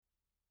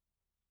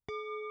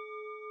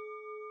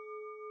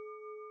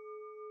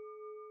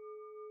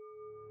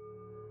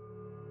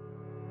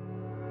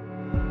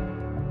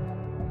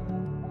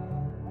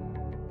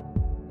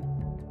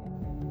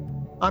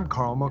I'm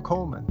Carl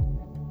McColman.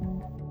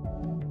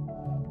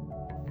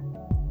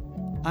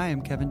 I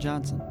am Kevin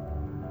Johnson.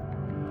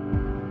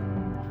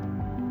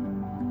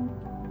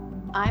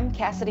 I'm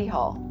Cassidy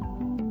Hall,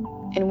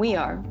 and we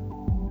are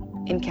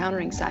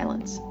Encountering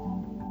Silence.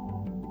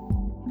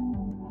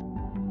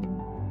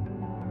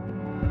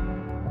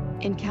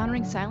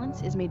 Encountering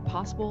Silence is made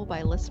possible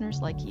by listeners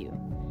like you.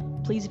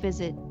 Please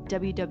visit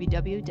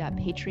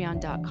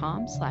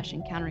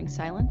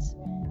www.patreon.com/encounteringsilence.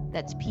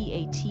 That's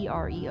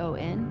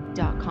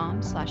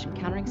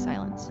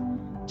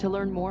patreon.com/encounteringsilence to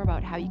learn more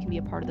about how you can be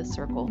a part of the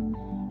circle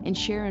and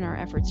share in our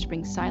efforts to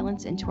bring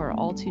silence into our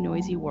all too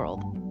noisy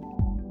world.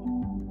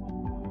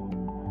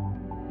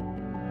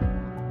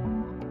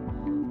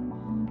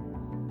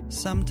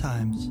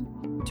 Sometimes,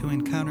 to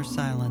encounter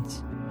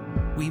silence,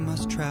 we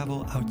must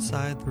travel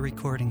outside the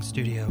recording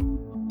studio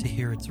to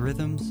hear its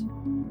rhythms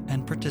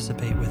and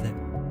participate with it.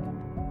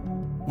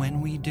 When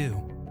we do,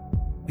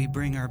 we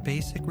bring our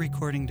basic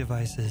recording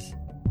devices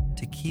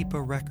to keep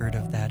a record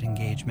of that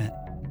engagement,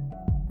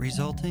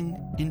 resulting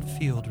in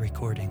field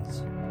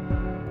recordings.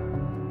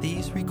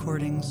 These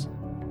recordings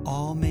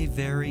all may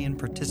vary in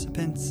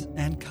participants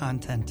and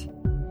content,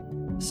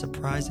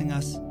 surprising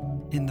us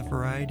in the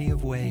variety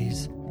of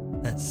ways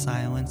that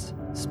silence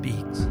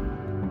speaks.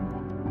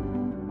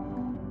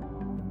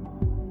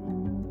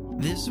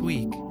 This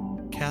week,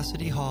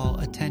 Cassidy Hall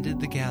attended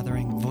the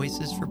gathering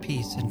Voices for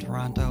Peace in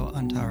Toronto,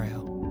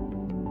 Ontario.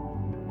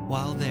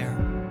 While there,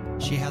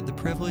 she had the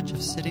privilege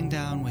of sitting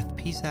down with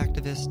peace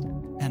activist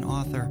and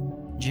author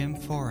Jim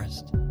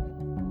Forrest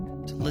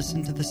to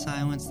listen to the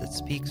silence that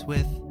speaks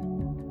with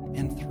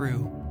and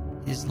through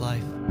his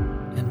life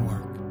and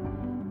work.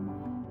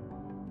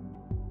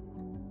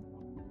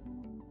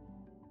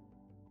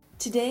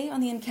 Today on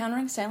the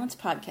Encountering Silence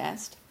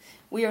podcast,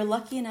 we are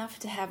lucky enough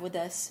to have with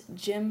us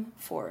Jim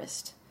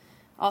Forrest,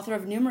 author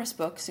of numerous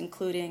books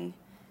including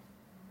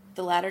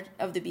The Ladder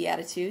of the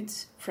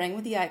Beatitudes, Praying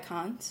with the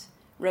Icons,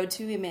 Road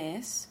to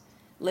Emmaus,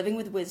 Living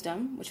with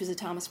Wisdom, which was a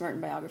Thomas Merton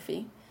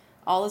biography,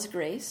 All is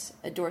Grace,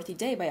 a Dorothy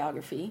Day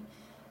biography,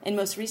 and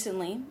most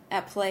recently,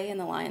 At Play in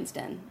the Lion's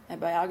Den, a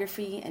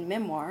biography and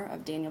memoir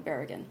of Daniel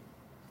Berrigan.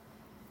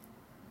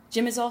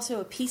 Jim is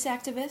also a peace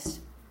activist,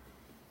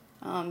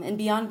 and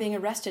beyond being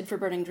arrested for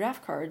burning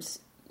draft cards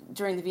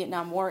during the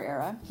Vietnam War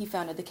era, he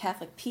founded the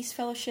Catholic Peace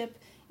Fellowship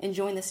and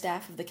joined the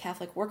staff of the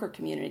Catholic Worker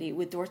Community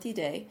with Dorothy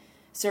Day,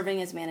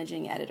 serving as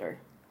managing editor.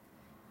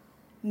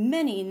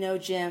 Many know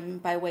Jim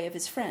by way of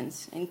his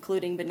friends,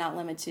 including but not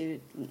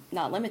limited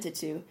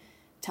to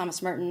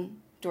Thomas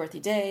Merton, Dorothy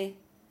Day,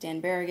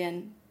 Dan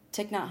Berrigan,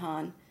 Thich Nhat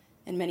Hanh,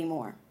 and many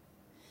more.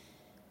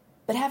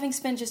 But having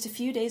spent just a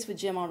few days with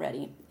Jim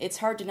already, it's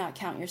hard to not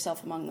count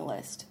yourself among the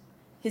list.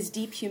 His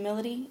deep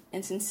humility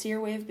and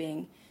sincere way of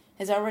being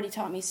has already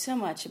taught me so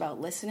much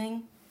about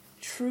listening,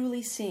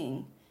 truly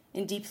seeing,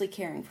 and deeply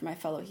caring for my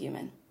fellow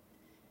human.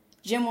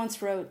 Jim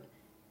once wrote,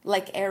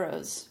 "Like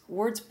arrows,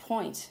 words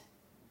point,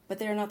 but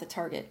they are not the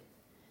target.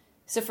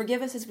 So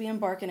forgive us as we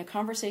embark in a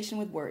conversation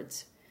with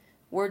words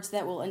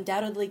that will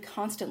undoubtedly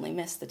constantly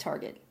miss the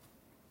target."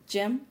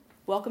 Jim,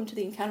 welcome to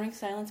the Encountering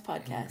Silence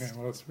podcast.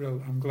 Okay,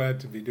 well, I'm glad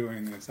to be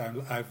doing this.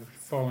 I've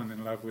fallen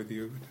in love with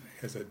you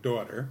as a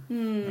daughter. I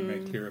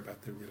made clear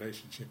about the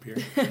relationship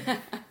here.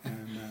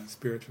 And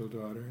spiritual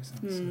daughter,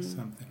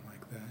 something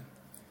like that.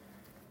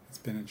 It's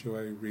been a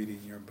joy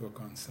reading your book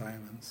on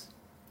silence.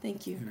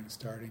 Thank you.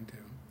 Starting to.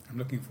 I'm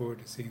looking forward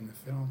to seeing the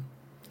film.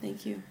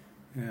 Thank you.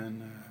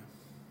 And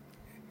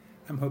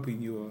I'm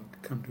hoping you will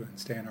come to and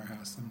stay in our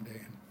house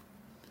someday and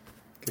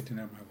get to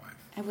know my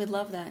wife. I would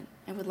love that.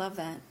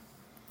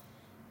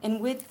 And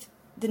with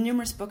the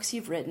numerous books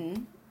you've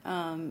written,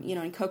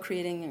 in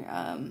co-creating,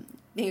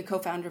 being a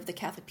co-founder of the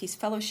Catholic Peace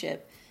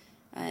Fellowship,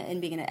 and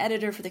being an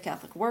editor for the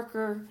Catholic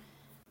Worker,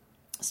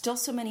 still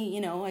so many,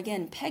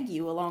 again, peg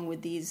you along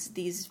with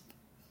these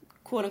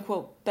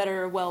quote-unquote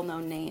better,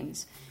 well-known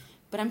names.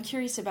 But I'm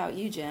curious about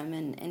you, Jim,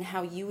 and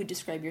how you would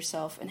describe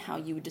yourself and how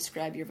you would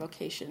describe your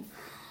vocation.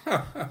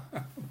 Oh,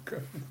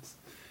 goodness.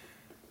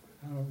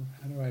 How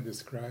do I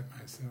describe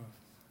myself?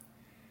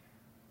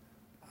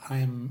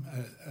 I'm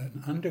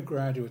an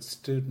undergraduate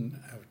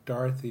student of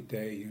Dorothy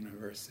Day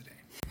University.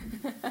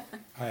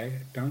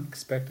 I don't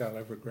expect I'll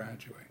ever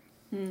graduate.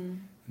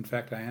 In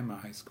fact, I am a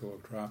high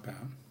school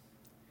dropout.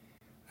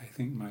 I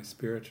think my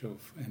spiritual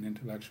and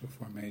intellectual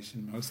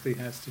formation mostly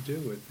has to do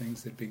with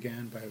things that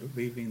began by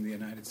leaving the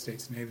United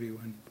States Navy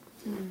when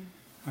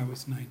I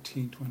was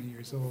 19, 20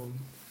 years old,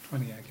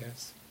 20 I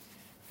guess,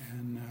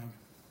 and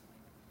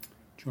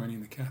joining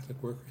the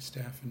Catholic Worker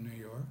staff in New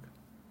York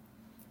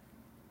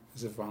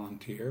as a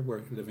volunteer,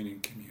 living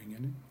in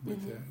community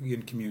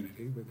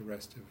with the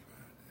rest of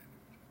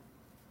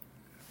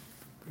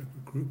a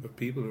group of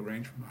people who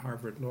range from a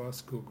Harvard Law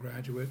School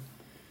graduate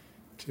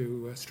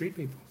to street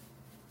people,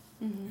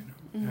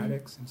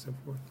 addicts and so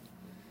forth.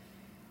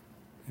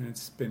 And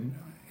it's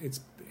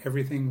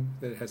everything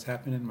that has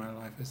happened in my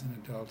life as an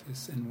adult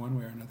is in one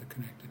way or another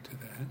connected to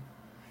that.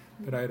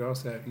 But I'd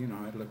also,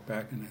 I'd look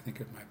back and I think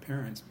of my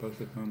parents, both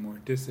of whom were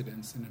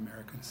dissidents in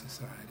American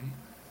society.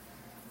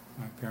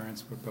 My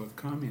parents were both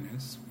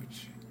communists,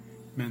 which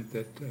meant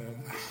that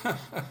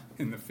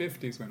in the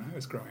 50s, when I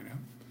was growing up,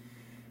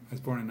 I was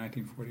born in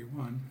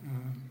 1941,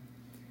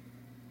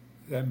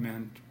 that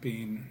meant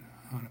being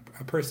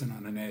a person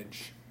on an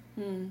edge.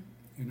 Mm.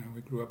 You know,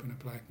 we grew up in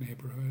a black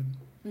neighborhood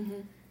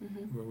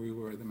where we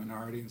were the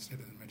minority instead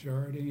of the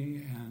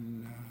majority,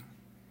 and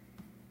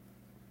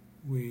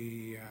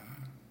we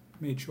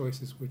made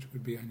choices which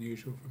would be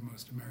unusual for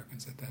most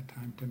Americans at that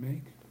time to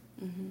make.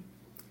 Mm-hmm.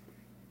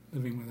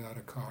 Living without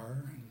a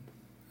car and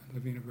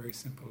living a very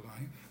simple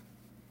life.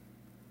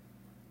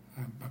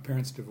 My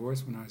parents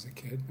divorced when I was a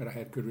kid, but I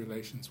had good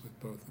relations with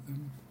both of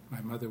them.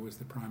 My mother was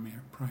the primary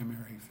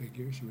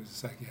figure. She was a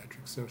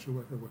psychiatric social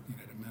worker working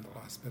at a mental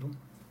hospital.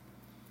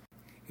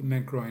 It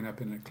meant growing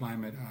up in a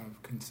climate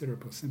of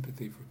considerable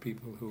sympathy for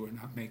people who were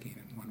not making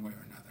it in one way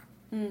or another.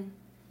 Mm.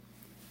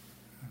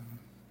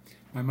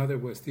 My mother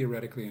was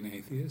theoretically an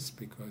atheist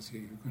because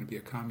you're going to be a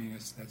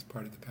communist, that's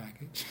part of the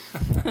package.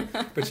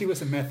 But she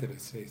was a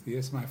Methodist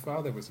atheist. My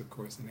father was, of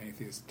course, an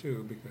atheist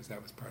too because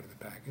that was part of the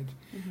package.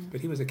 Mm-hmm. But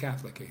he was a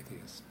Catholic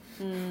atheist.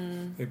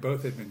 Mm. They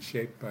both had been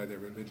shaped by their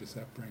religious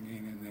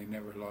upbringing, and they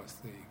never lost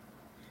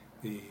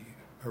the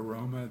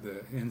aroma,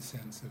 the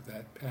incense of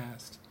that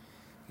past.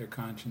 Their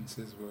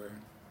consciences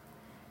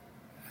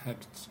had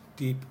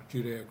deep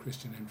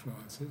Judeo-Christian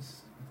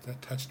influences.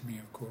 That touched me,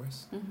 of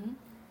course. Mm-hmm.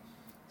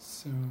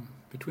 So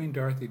between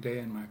Dorothy Day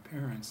and my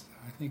parents,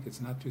 I think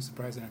it's not too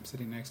surprising I'm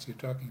sitting next to you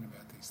talking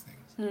about these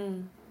things.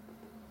 Mm.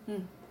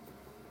 Mm.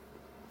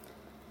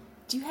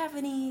 Do you have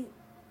any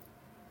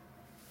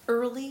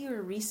early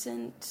or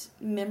recent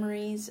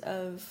memories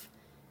of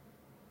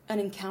an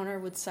encounter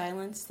with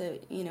silence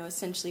that, you know,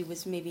 essentially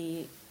was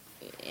maybe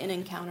an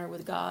encounter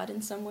with God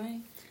in some way?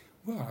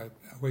 Well, I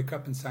wake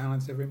up in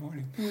silence every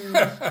morning.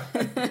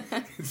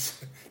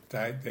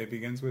 Day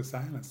begins with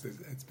silence.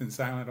 It's been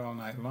silent all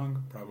night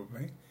long,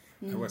 probably.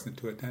 I wasn't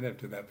too attentive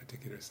to that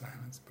particular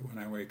silence, but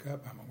when I wake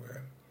up, I'm aware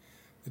of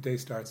it. The day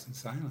starts in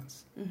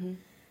silence. Mm-hmm.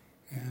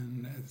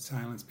 And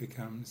silence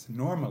becomes,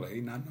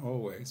 normally, not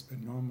always, but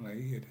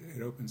normally,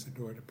 it opens the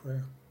door to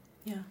prayer.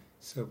 Yeah.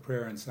 So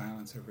prayer and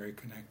silence are very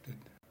connected.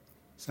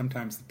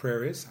 Sometimes the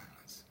prayer is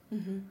silence.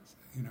 Mm-hmm.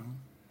 You know,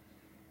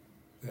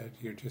 that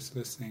you're just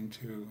listening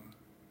to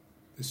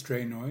the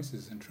stray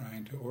noises and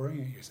trying to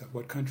orient yourself.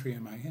 What country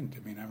am I in?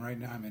 I mean, right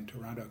now I'm in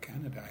Toronto,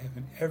 Canada. I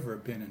haven't ever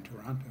been in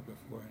Toronto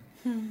before.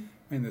 Mm-hmm.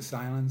 I mean, the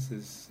silence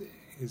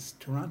is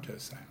Toronto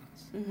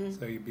silence. Mm-hmm.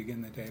 So you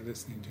begin the day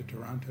listening to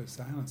Toronto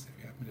silence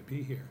if you happen to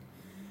be here.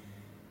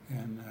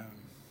 And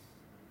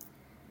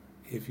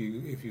if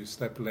you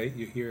slept late,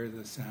 you hear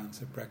the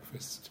sounds of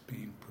breakfast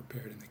being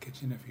prepared in the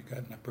kitchen. If you've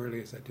gotten up early,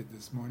 as I did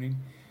this morning,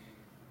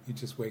 you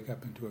just wake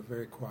up into a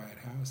very quiet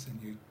house, and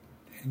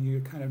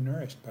you're kind of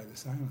nourished by the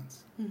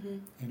silence. Mm-hmm.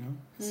 You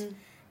know,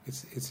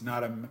 it's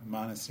not a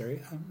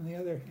monastery. On the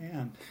other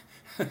hand,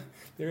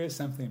 there is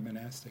something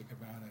monastic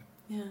about it.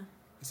 Yeah.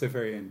 It's a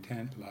very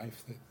intent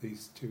life that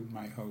these two,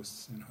 my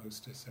hosts and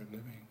hostess, are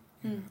living.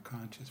 You know,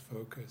 conscious,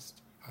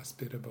 focused,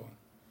 hospitable,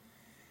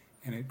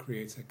 and it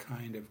creates a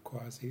kind of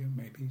quasi,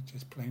 maybe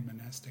just plain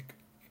monastic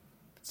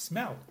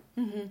smell.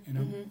 Mm-hmm. You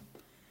know. Mm-hmm. And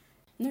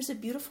there's a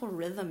beautiful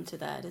rhythm to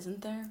that,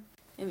 isn't there?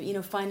 And, you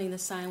know, finding the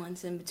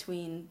silence in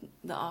between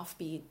the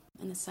offbeat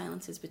and the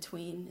silences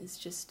between is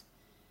just,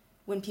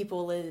 when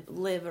people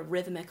live a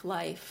rhythmic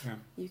life,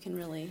 you can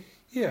really...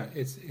 Yeah,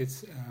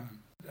 it's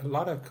a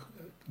lot of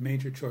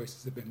major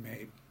choices have been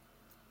made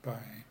by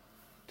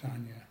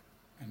Tanya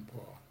and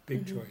Paul,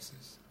 big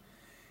choices.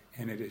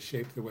 And it has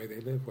shaped the way they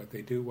live, what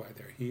they do, why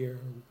they're here,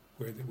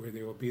 where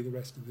they will be the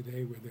rest of the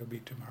day, where they'll be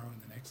tomorrow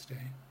and the next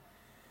day.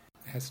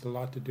 It has a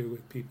lot to do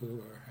with people who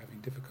are having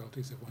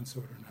difficulties of one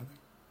sort or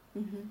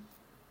another. Mm-hmm.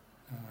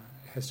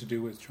 It has to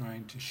do with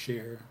trying to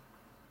share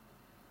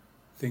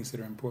things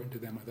that are important to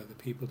them with other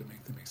people to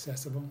make them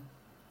accessible.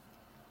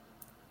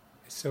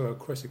 So, of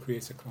course, it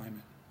creates a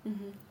climate.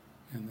 Mm-hmm.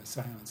 And the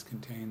silence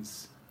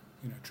contains,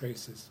 you know,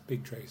 traces,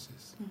 big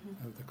traces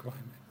of the climate,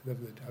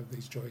 of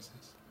these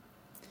choices.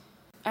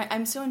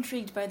 I'm so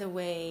intrigued by the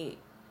way,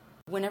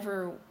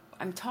 whenever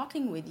I'm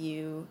talking with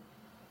you,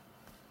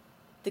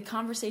 the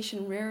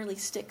conversation rarely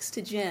sticks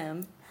to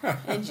Jim.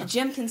 And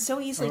Jim can so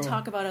easily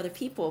talk about other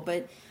people,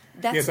 but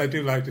that's... Yes, I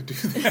do like to do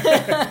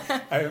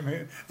that. I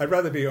mean, I'd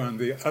rather be on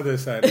the other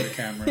side of the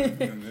camera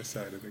than this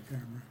side of the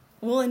camera.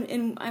 Well,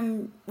 and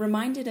I'm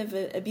reminded of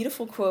a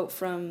beautiful quote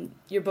from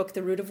your book,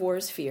 The Root of War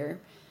is Fear,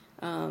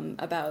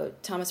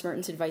 about Thomas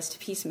Merton's advice to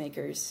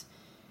peacemakers,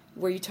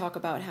 where you talk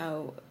about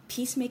how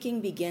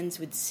peacemaking begins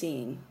with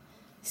seeing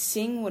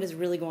what is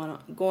really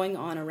going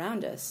on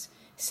around us,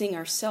 seeing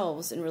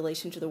ourselves in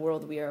relation to the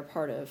world we are a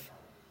part of.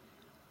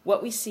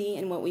 What we see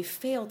and what we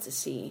fail to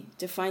see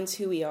defines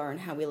who we are and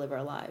how we live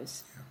our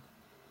lives. Yeah.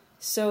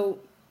 So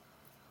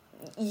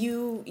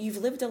you've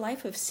lived a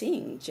life of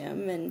seeing,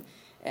 Jim, and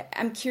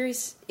I'm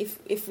curious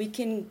if we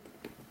can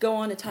go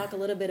on to talk a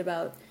little bit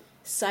about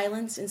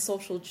silence and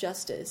social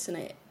justice.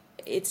 And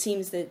it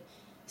seems that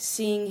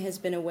seeing has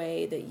been a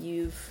way that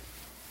you've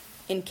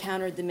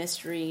encountered the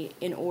mystery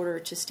in order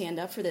to stand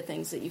up for the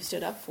things that you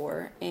stood up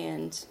for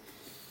and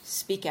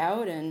speak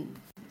out and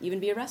even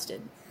be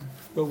arrested.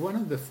 Well, one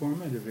of the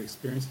formative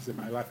experiences of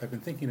my life, I've been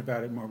thinking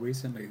about it more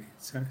recently,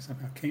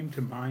 somehow came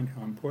to mind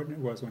how important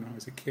it was when I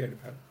was a kid,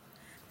 about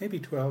maybe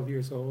 12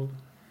 years old.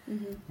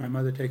 Mm-hmm. My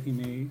mother taking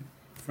me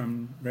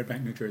from Red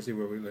Bank, New Jersey,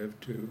 where we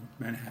lived, to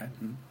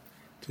Manhattan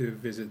to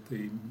visit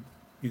the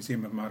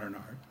Museum of Modern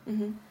Art,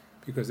 mm-hmm.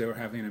 because they were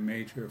having a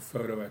major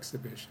photo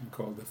exhibition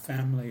called The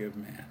Family of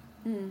Man.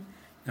 Mm-hmm.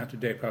 Now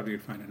today probably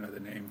you'd find another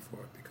name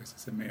for it because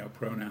it's a male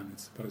pronoun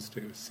that's supposed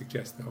to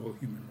suggest the whole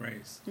human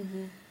race.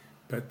 Mm-hmm.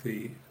 But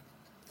the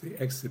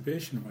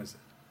exhibition was,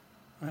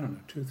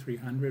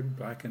 200-300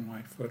 black and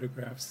white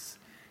photographs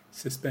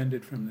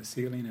suspended from the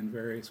ceiling in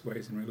various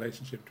ways in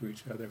relationship to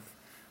each other,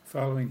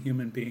 following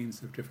human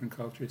beings of different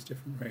cultures,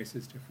 different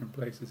races, different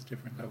places,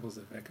 different levels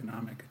of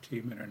economic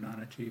achievement or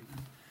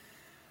non-achievement,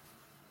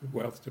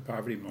 wealth to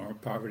poverty, more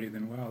poverty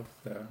than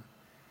wealth,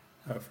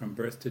 from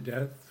birth to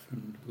death,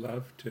 from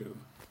love to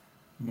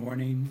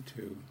mourning,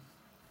 to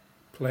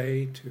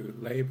play, to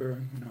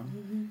labor,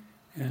 Mm-hmm.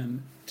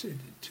 And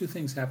two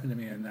things happened to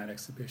me in that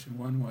exhibition.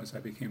 One was I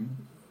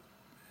became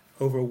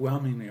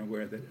overwhelmingly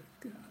aware that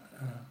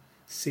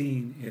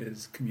seeing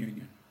is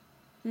communion.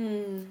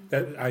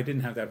 That I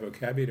didn't have that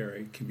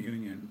vocabulary,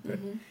 communion, but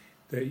mm-hmm.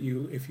 that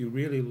if you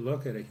really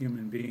look at a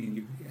human being,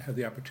 you have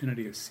the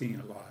opportunity of seeing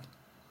a lot.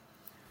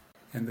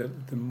 And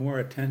the more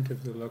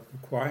attentive the look, the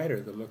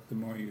quieter the look, the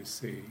more you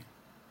see.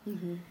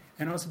 Mm-hmm.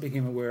 And also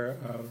became aware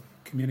of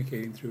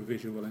communicating through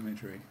visual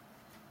imagery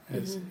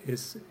as mm-hmm.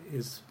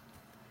 is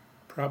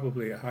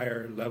probably a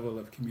higher level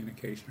of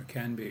communication, or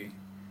can be,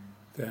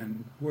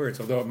 than words.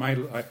 Although my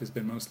life has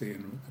been mostly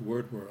in the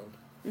word world,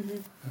 mm-hmm.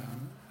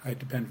 I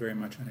depend very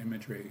much on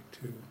imagery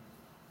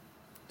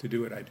to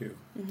do what I do.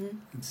 Mm-hmm.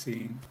 And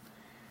seeing,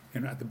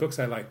 and the books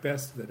I like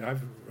best that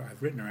I've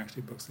written are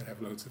actually books that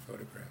have loads of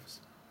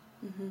photographs.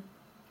 Mm-hmm.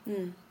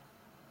 Mm.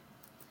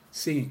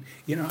 Seeing,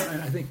 and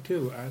I think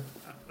too,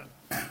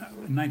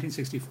 in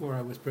 1964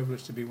 I was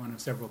privileged to be one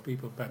of several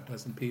people, about a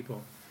dozen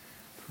people,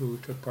 who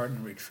took part in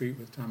a retreat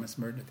with Thomas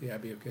Merton at the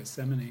Abbey of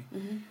Gethsemane.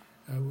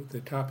 Mm-hmm.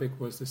 The topic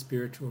was the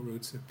spiritual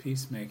roots of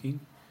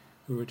peacemaking.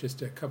 We were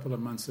just a couple of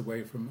months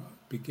away from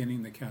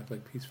beginning the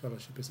Catholic Peace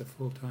Fellowship as a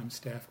full-time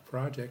staff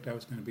project. I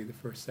was going to be the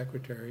first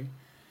secretary.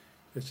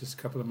 It was just a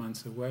couple of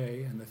months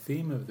away, and the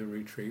theme of the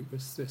retreat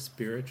was the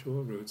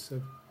spiritual roots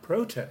of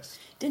protest.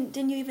 Didn't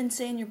you even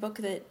say in your book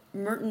that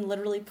Merton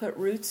literally put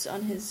roots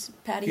on his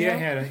patio?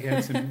 Yeah, he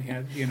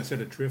had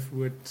sort of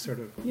driftwood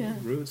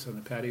roots on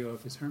the patio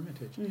of his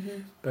hermitage.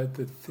 Mm-hmm. But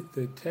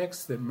the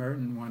text that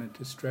Merton wanted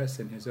to stress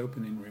in his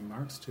opening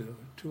remarks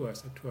to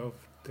us at 12,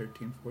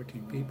 13,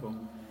 14 people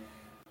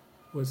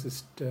was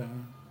this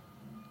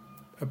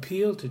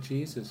appeal to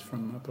Jesus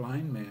from a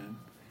blind man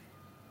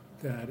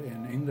that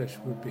in English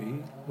would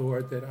be,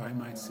 Lord, that I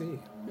might see.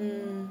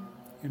 Mm.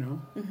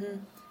 Mm-hmm.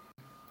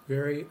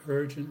 Very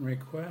urgent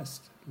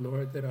request,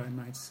 Lord, that I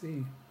might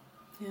see.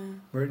 Yeah.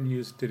 Merton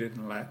did it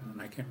in Latin,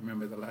 and I can't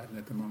remember the Latin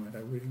at the moment.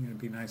 It'd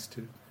be nice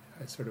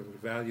I sort of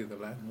value the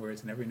Latin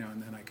words, and every now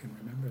and then I can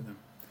remember them.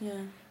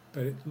 Yeah.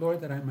 But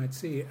Lord, that I might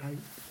see,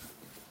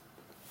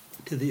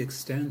 to the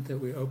extent that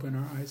we open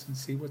our eyes and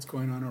see what's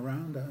going on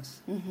around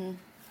us, mm-hmm.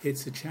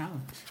 it's a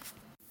challenge.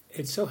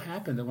 It so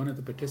happened that one of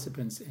the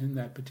participants in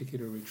that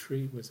particular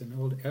retreat was an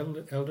old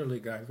elderly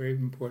guy, very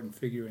important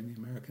figure in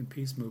the American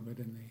peace movement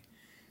in the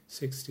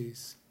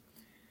 60s,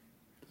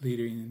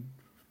 leading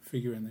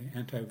figure in the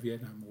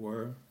anti-Vietnam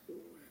War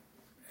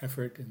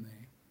effort, in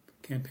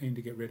the campaign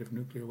to get rid of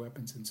nuclear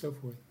weapons and so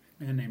forth,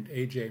 a man named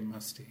A.J.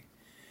 Musty.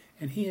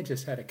 And he had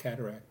just had a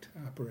cataract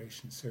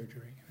operation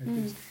surgery.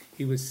 Mm.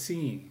 He was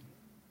seeing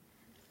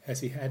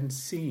as he hadn't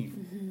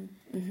seen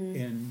mm-hmm. Mm-hmm.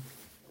 in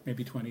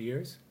maybe 20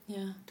 years,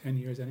 10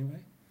 years anyway.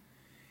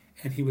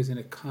 And he was in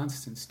a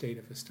constant state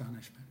of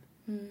astonishment.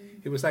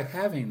 Mm. It was like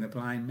having the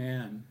blind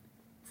man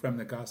from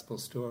the gospel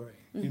story,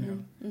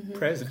 mm-hmm. Mm-hmm.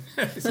 present.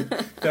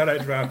 Thought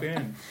I'd drop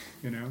in,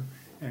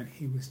 And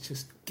he was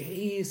just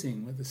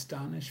gazing with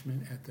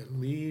astonishment at the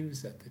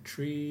leaves, at the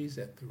trees,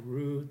 at the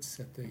roots,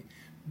 at the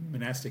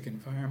monastic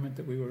environment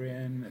that we were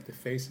in, at the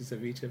faces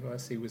of each of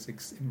us. He was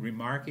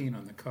remarking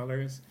on the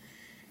colors.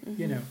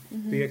 Mm-hmm.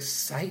 Mm-hmm. The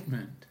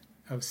excitement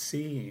of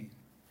seeing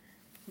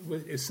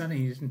is something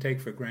he didn't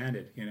take for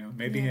granted.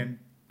 Maybe in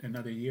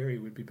another year he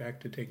would be back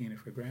to taking it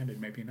for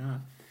granted, maybe not.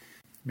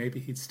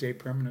 Maybe he'd stay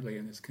permanently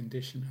in this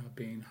condition of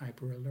being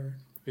hyper-alert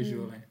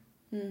visually.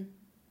 Mm.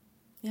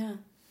 Yeah.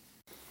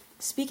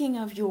 Speaking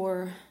of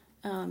your,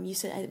 you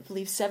said, I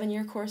believe,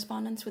 7-year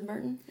correspondence with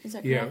Merton, is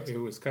that correct? Yeah, it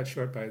was cut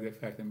short by the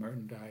fact that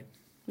Merton died.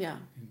 Yeah.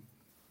 In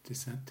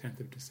 10th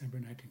of December,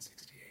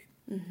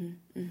 1968.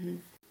 Mm-hmm.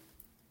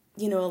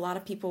 Mm-hmm. A lot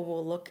of people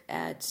will look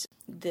at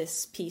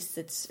this piece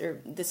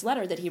this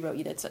letter that he wrote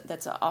you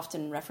that's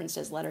often referenced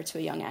as Letter to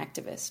a Young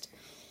Activist.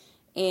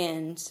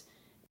 And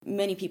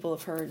many people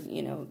have heard,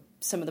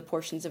 some of the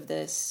portions of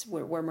this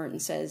where Merton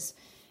says,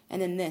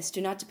 and then this,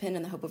 do not depend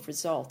on the hope of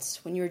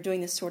results. When you are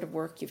doing this sort of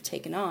work you've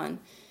taken on,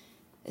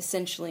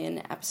 essentially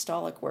an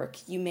apostolic work,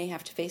 you may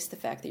have to face the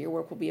fact that your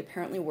work will be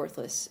apparently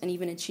worthless and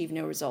even achieve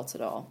no results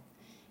at all,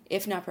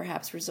 if not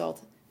perhaps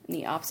result in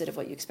the opposite of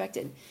what you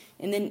expected.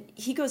 And then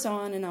he goes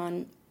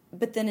on,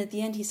 but then at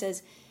the end he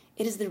says,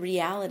 it is the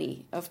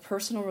reality of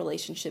personal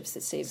relationships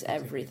that saves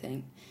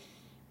everything.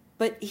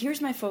 But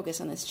here's my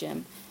focus on this,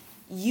 Jim.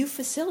 You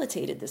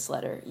facilitated this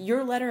letter.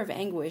 Your letter of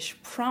anguish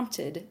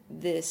prompted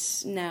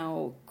this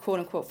now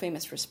quote-unquote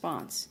famous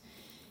response.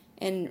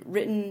 And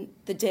written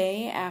the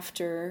day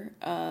after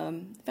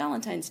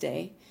Valentine's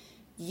Day,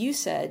 you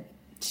said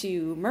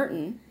to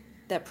Merton,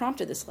 that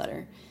prompted this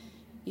letter,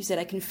 you said,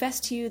 I confess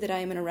to you that I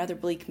am in a rather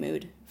bleak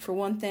mood. For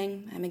one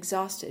thing, I'm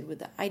exhausted with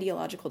the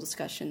ideological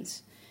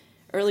discussions.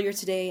 Earlier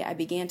today, I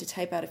began to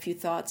type out a few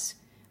thoughts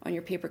on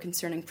your paper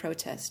concerning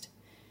protest.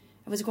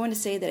 I was going to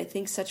say that I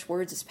think such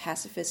words as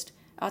pacifist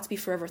ought to be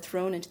forever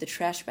thrown into the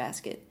trash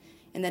basket,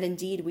 and that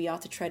indeed we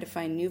ought to try to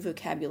find new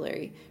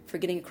vocabulary for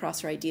getting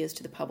across our ideas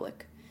to the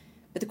public.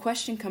 But the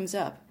question comes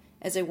up,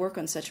 as I work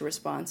on such a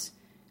response,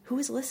 who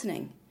is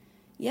listening?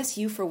 Yes,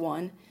 you for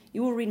one.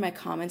 You will read my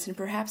comments, and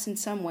perhaps in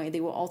some way they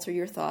will alter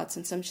your thoughts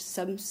on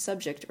some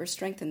subject or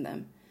strengthen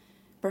them.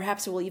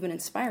 Perhaps it will even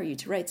inspire you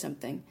to write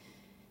something.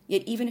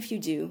 Yet even if you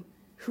do,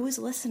 who is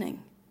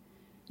listening?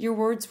 Your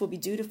words will be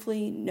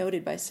dutifully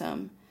noted by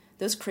some.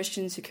 Those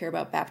Christians who care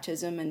about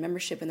baptism and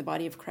membership in the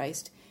body of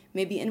Christ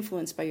may be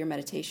influenced by your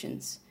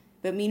meditations.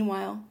 But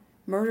meanwhile,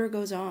 murder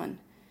goes on,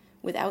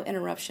 without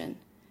interruption.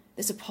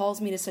 This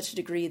appalls me to such a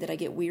degree that I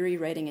get weary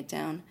writing it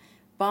down.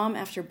 Bomb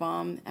after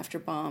bomb after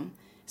bomb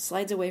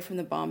slides away from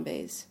the bomb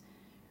bays.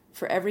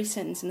 For every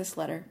sentence in this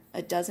letter,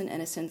 a dozen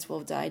innocents will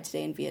have died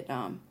today in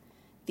Vietnam.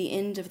 The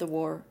end of the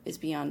war is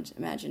beyond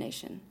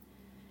imagination.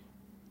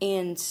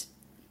 And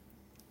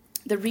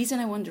the reason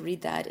I wanted to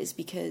read that is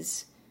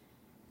because,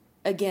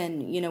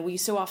 again, we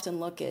so often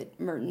look at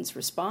Merton's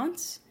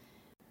response,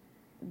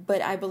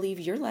 but I believe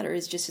your letter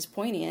is just as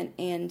poignant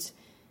and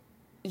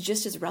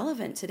just as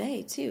relevant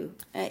today, too.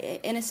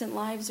 Innocent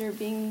lives are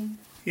being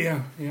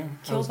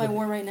killed by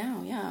war right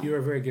now, yeah. You're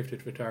a very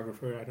gifted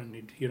photographer.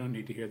 You don't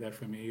need to hear that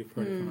from me. You've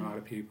heard it from a lot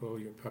of people.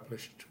 Your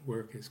published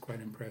work is quite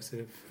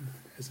impressive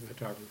as a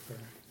photographer.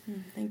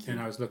 Thank you.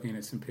 And I was looking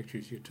at some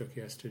pictures you took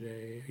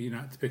yesterday.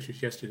 Not the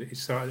pictures yesterday.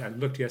 I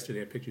looked yesterday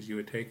at pictures you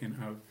had taken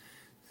of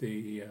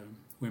the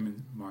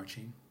women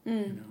marching.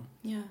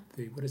 Yeah.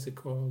 What is it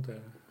called?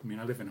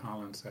 I live in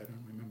Holland, so I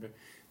don't remember.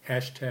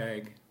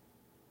 Hashtag.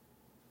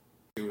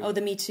 Oh,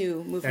 the Me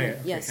Too movement.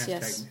 Yeah,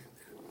 Yes.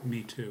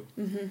 Me Too.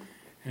 Mm-hmm.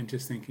 And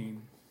just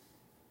thinking,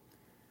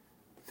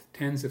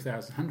 tens of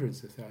thousands,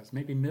 hundreds of thousands,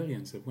 maybe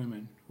millions of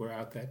women were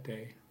out that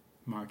day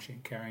marching,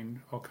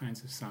 carrying all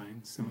kinds of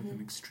signs, some of them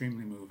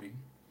extremely moving,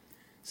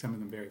 some of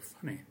them very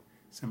funny,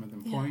 some of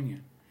them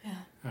poignant.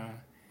 Yeah.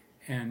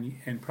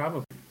 And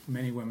probably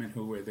many women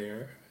who were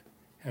there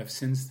have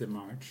since the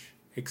march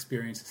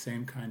experienced the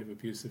same kind of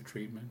abusive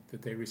treatment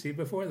that they received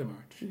before the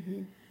march.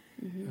 Mm-hmm.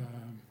 Mm-hmm.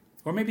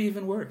 Or maybe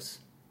even worse,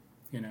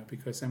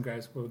 because some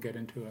guys will get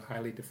into a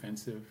highly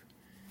defensive,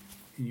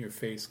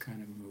 in-your-face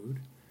kind of mood.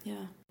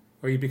 Yeah.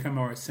 Or you become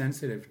more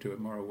sensitive to it,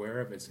 more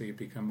aware of it, so you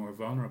become more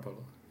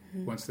vulnerable.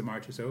 Mm-hmm. Once the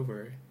march is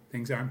over,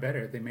 things aren't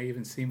better. They may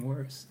even seem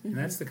worse. Mm-hmm. And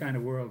that's the kind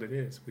of world it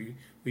is.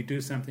 We do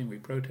something, we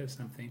protest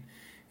something,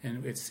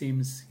 and it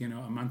seems, a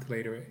month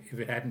later, if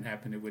it hadn't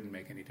happened, it wouldn't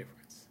make any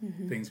difference.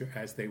 Mm-hmm. Things are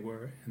as they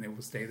were, and they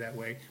will stay that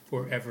way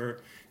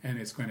forever, and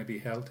it's going to be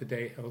hell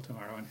today, hell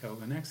tomorrow, and hell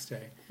the next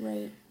day.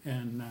 Right.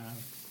 And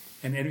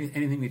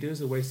anything we do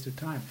is a waste of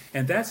time.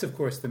 And that's, of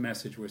course, the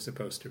message we're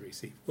supposed to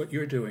receive. What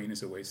you're doing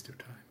is a waste of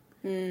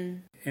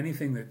time.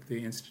 Anything that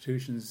the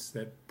institutions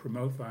that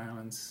promote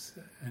violence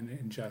and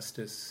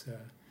injustice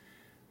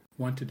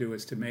want to do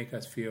is to make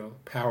us feel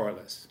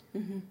powerless.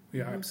 Mm-hmm.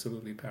 We are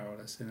absolutely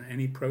powerless. And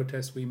any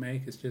protest we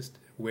make is just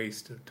a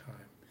waste of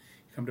time.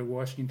 You come to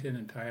Washington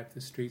and tie up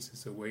the streets,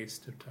 it's a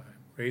waste of time.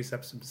 Raise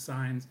up some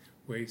signs,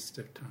 waste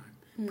of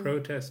time.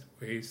 Protest,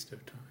 waste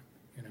of time.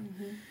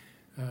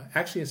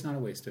 Actually, it's not a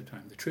waste of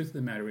time. The truth of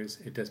the matter is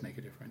it does make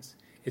a difference.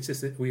 It's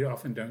just that we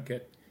often don't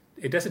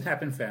it doesn't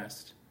happen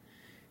fast.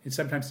 And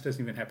sometimes it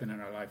doesn't even happen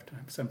in our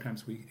lifetime.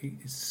 Sometimes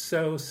it's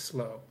so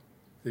slow.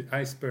 The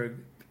iceberg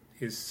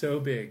is so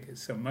big,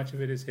 so much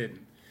of it is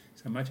hidden,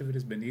 so much of it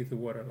is beneath the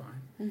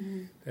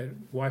waterline, that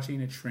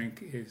watching it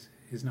shrink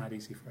is not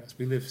easy for us.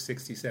 We live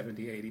 60,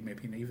 70, 80,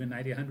 maybe even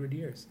 90, 100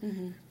 years.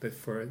 But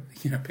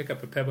pick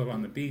up a pebble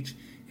on the beach,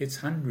 it's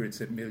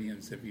hundreds of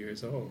millions of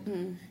years old.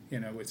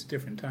 It's a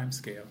different time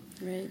scale.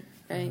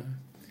 Right.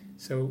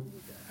 So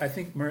I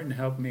think Merton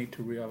helped me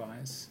to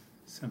realize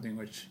something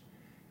which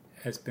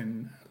has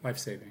been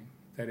life-saving.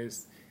 That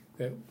is,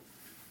 that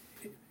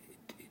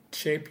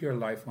shape your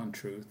life on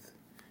truth.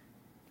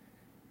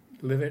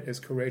 Live it as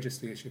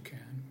courageously as you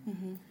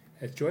can,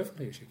 as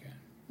joyfully as you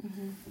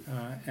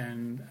can,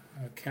 and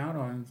count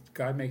on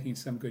God making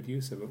some good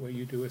use of it. What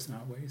you do is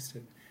not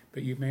wasted,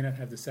 but you may not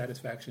have the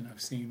satisfaction of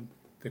seeing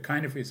the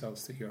kind of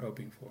results that you're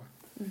hoping for.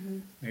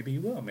 Maybe you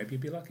will. Maybe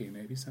you'll be lucky.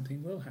 Maybe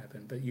something will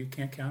happen, but you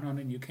can't count on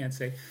it. And you can't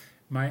say,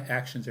 my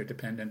actions are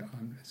dependent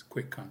on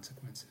quick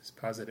consequences,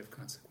 positive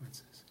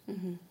consequences.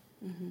 Mm-hmm.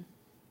 Mm-hmm.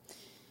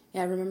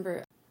 Yeah, I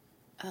remember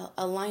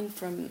a line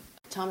from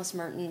Thomas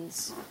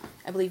Merton's,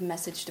 I believe,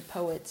 Message to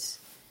Poets,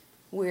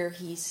 where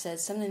he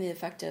says something to the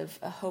effect of,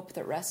 "A hope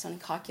that rests on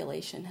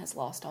calculation has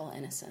lost all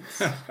innocence."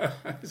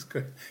 That's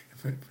good.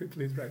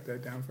 Please write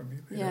that down for me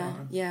later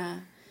on.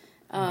 Yeah.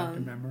 I have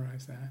to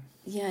memorize that.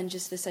 Yeah, and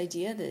just this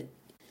idea that,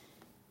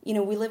 you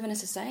know, we live in a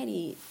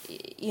society,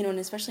 you know, and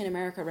especially in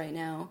America right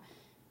now,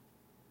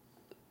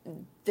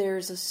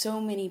 there's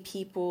so many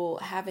people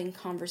having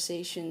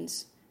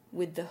conversations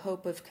with the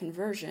hope of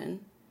conversion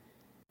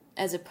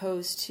as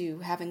opposed to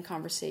having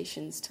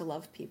conversations to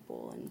love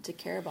people and to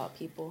care about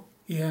people.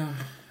 Yeah,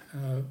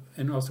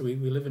 and also we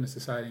live in a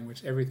society in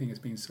which everything is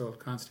being sold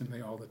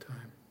constantly all the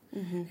time,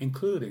 Mm-hmm.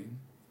 including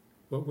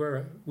what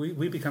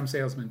we become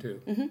salesmen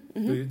too. Mm-hmm.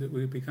 Mm-hmm.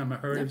 We become a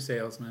herd of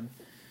salesmen.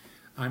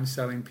 I'm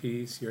selling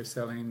peace, you're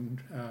selling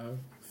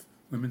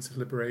women's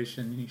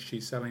liberation,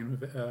 she's selling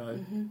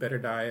Mm-hmm. better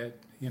diet,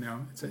 you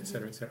know, et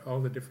cetera,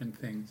 all the different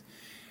things.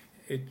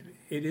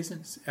 It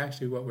isn't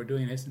actually what we're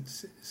doing.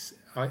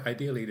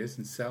 Ideally, it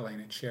isn't selling;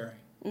 it's sharing.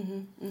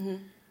 Mm-hmm. Mm-hmm.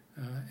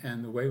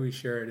 And the way we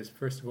share it is,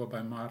 first of all,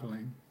 by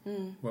modeling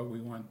what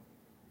we want,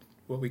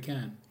 what we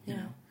can, you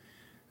know,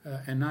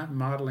 and not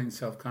modeling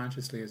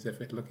self-consciously as if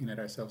it's looking at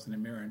ourselves in the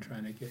mirror and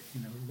trying to get,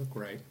 you know, look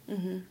right.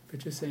 Mm-hmm. But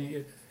just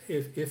saying,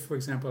 if for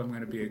example, I'm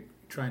going to be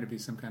trying to be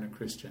some kind of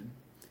Christian,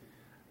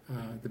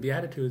 the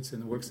Beatitudes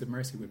and the works of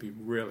mercy would be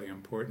really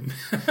important.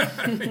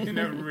 You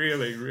know,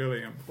 really,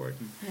 really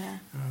important. Yeah.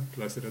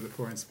 Blessed are the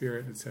poor in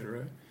spirit,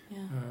 etc. Yeah.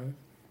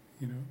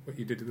 You know, what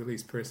you did to the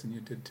least person,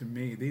 you did to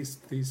me. These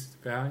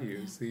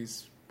values,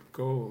 these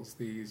goals,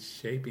 these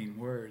shaping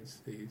words,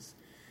 these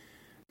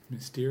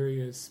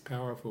mysterious,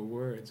 powerful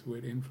words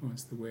would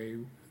influence the way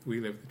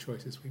we live, the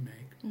choices we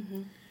make.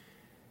 Mm-hmm.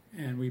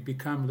 And we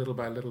become, little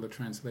by little, a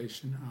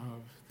translation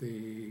of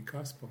the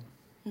gospel.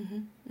 Mm-hmm.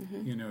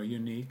 Mm-hmm. You know,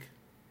 unique.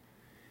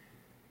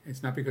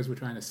 It's not because we're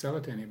trying to sell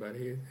it to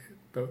anybody,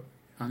 but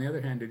on the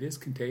other hand, it is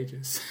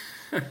contagious.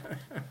 You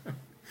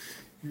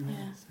know,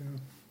 Yeah. so.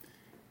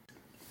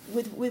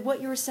 With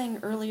what you were saying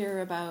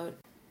earlier about,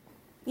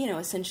 you know,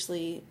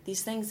 essentially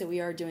these things that we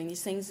are doing,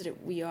 these things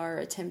that we are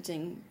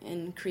attempting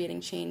in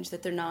creating change,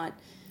 that they're not,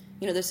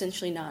 you know, they're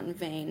essentially not in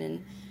vain.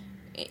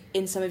 And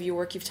in some of your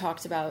work, you've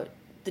talked about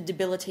the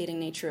debilitating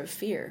nature of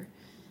fear.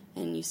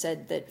 And you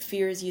said that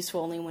fear is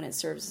useful only when it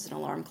serves as an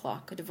alarm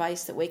clock, a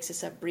device that wakes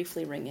us up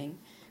briefly ringing.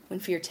 When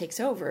fear takes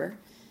over,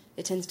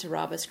 it tends to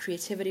rob us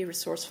creativity,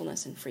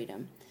 resourcefulness, and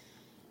freedom.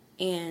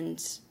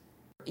 And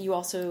you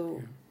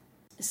also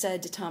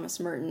said to Thomas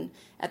Merton,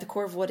 at the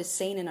core of what is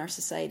sane in our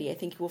society, I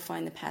think you will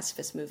find the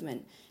pacifist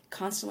movement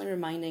constantly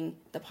reminding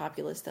the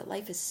populace that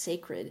life is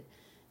sacred,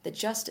 that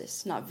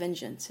justice, not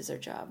vengeance, is our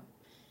job.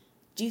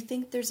 Do you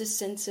think there's a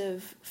sense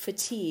of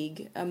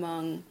fatigue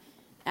among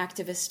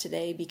activists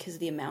today because of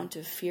the amount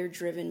of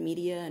fear-driven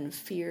media and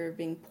fear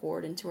being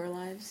poured into our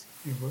lives?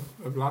 Yeah, well,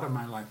 a lot of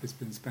my life has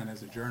been spent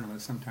as a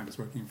journalist, sometimes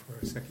working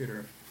for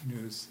secular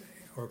news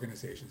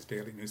organizations,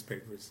 daily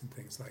newspapers and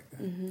things like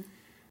that,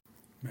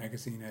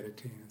 magazine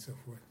editing and so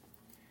forth.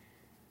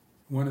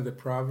 One of the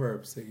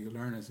proverbs that you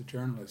learn as a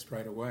journalist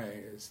right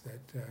away is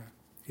that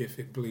if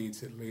it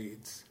bleeds, it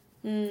leads.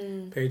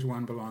 Page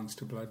 1 belongs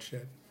to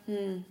bloodshed.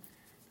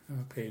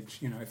 Page,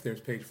 you know, if there's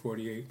page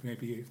 48,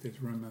 maybe if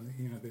there's room on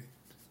the, you know, the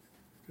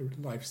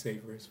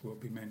lifesavers will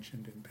be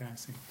mentioned in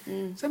passing.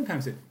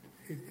 Sometimes it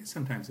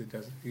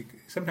doesn't.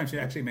 Sometimes you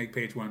actually make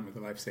page 1 with a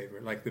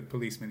lifesaver, like the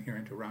policeman here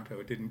in Toronto.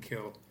 It didn't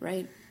kill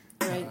the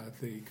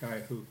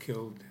guy who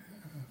killed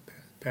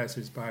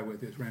passers-by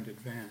with his rented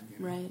van. You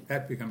know? Right.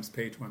 That becomes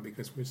page 1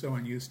 because we're so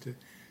unused to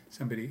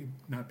somebody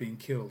not being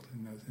killed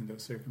in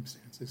those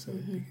circumstances. So,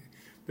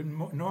 but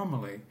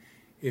normally,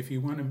 if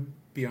you want to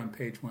be on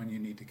page 1, you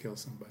need to kill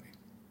somebody.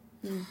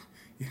 You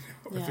know,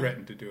 or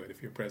threaten to do it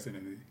if you're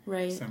president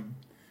of some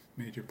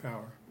major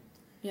power.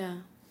 Yeah.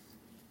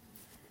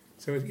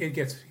 So it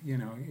gets, you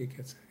know,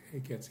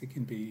 it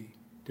can be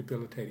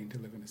debilitating to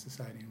live in a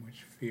society in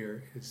which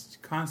fear is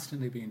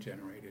constantly being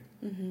generated.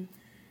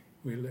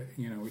 We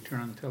turn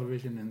on the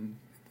television and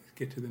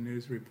get to the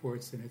news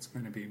reports, and it's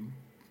going to be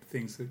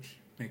things which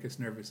make us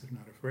nervous if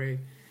not afraid.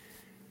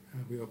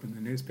 We open the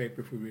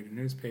newspaper if we read a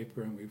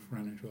newspaper, and we've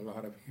run into a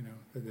lot of, you know,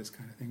 this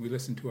kind of thing. We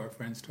listen to our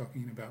friends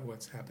talking about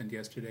what's happened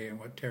yesterday and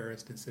what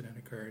terrorist incident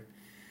occurred,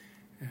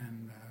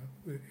 and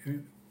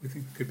we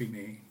think it could be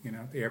me. You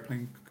know, the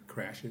airplane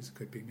crashes,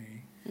 could be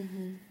me.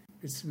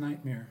 It's a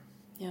nightmare.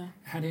 Yeah.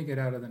 How do you get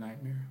out of the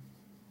nightmare?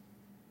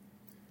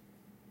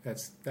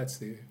 That's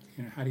the,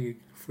 you know, how do you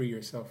free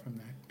yourself from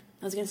that?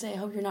 I was going to say, I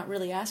hope you're not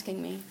really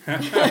asking me.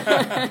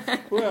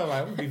 Well,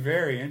 I would be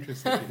very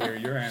interested to hear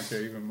your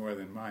answer even more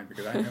than mine,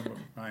 because I know what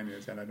mine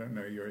is and I don't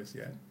know yours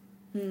yet.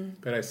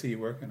 But I see you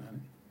working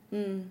on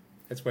it.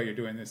 That's why you're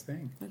doing this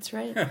thing. That's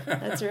right.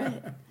 That's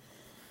right.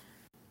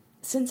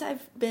 Since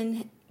I've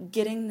been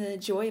getting the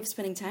joy of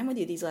spending time with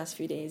you these last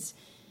few days,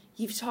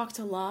 you've talked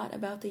a lot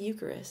about the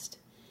Eucharist.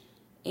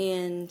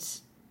 And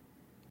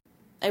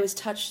I was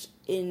touched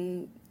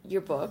in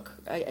your book,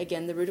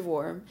 again, The Root of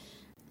War,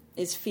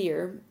 is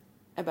fear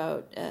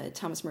about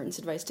Thomas Merton's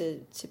advice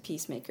to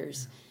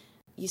peacemakers.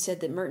 You said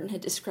that Merton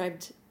had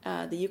described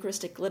the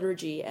Eucharistic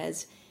liturgy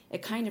as a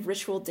kind of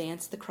ritual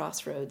dance at the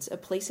crossroads, a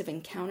place of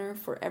encounter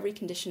for every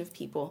condition of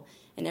people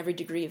and every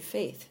degree of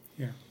faith,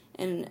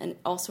 and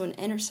also an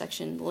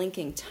intersection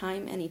linking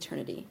time and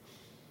eternity.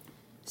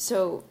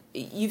 So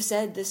you've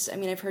said this, I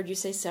mean, I've heard you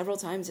say several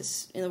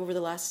times over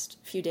the last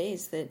few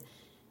days that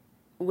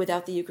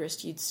without the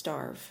Eucharist, you'd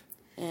starve.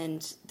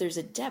 And there's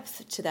a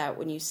depth to that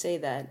when you say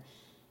that.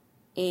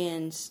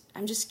 And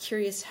I'm just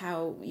curious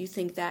how you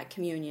think that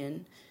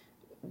communion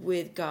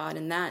with God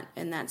and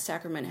that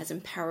sacrament has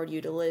empowered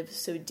you to live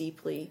so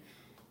deeply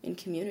in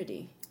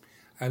community.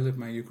 I lived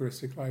my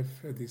Eucharistic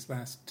life these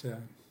last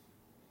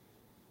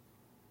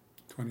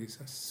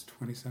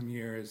 20-some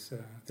years,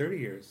 30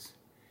 years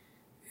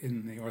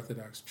in the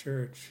Orthodox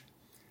Church,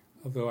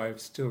 although I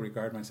still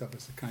regard myself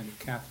as a kind of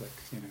Catholic,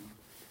 you know.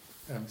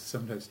 I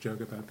sometimes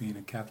joke about being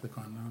a Catholic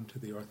on loan to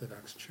the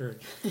Orthodox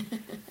Church.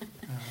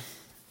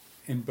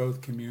 In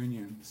both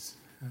communions,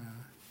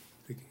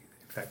 in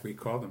fact, we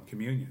call them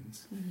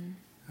communions,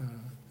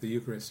 the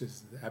Eucharist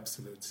is the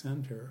absolute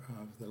center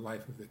of the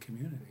life of the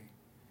community.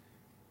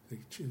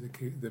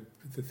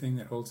 The thing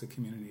that holds the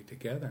community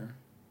together.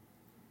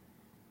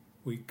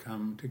 We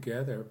come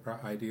together,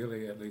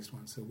 ideally at least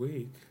once a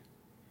week,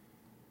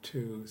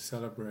 to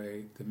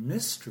celebrate the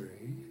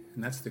mystery,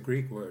 and that's the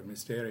Greek word,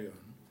 mysterion,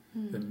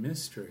 the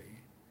mystery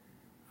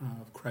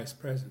of Christ's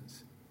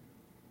presence.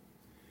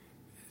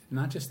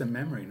 Not just the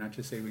memory, not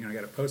just say, we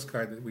got a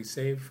postcard that we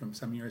saved from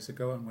some years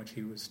ago in which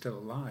he was still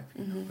alive,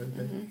 but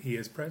that he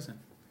is present.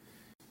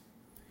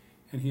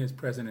 And he is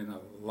present in a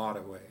lot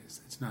of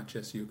ways. It's not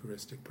just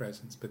Eucharistic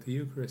presence, but the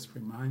Eucharist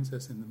reminds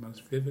us in the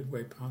most vivid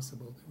way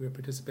possible that we're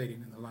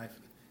participating in the life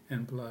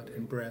and blood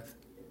and breath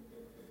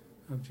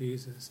of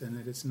Jesus, and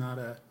that it's not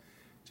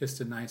just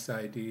a nice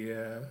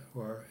idea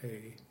or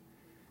a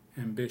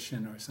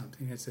ambition or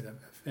something. It's an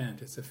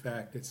event. It's a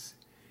fact. It's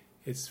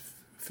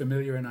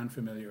familiar and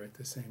unfamiliar at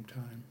the same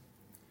time.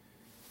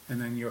 And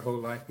then your whole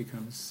life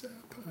becomes,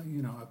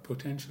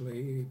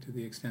 potentially, to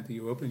the extent that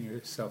you open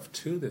yourself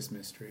to this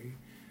mystery,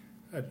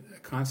 a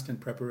constant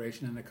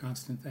preparation and a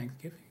constant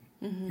thanksgiving.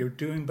 You're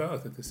doing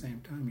both at the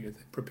same time. You're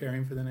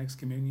preparing for the next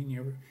communion.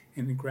 You're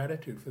in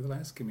gratitude for the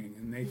last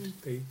communion.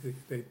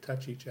 They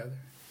touch each other.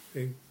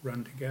 They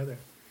run together.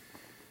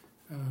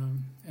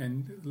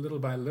 And little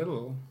by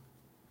little,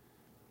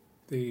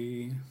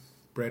 the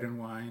bread and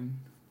wine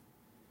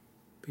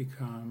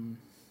become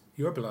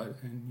your blood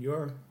and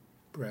your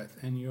breath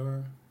and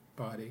your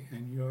body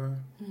and your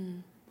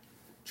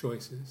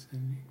choices.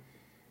 And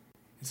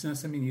it's not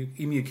something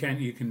you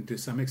can to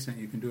some extent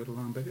you can do it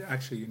alone, but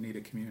actually you need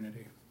a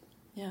community.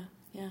 Yeah.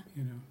 You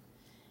know.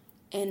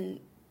 And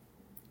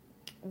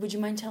would you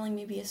mind telling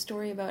maybe a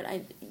story about?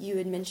 You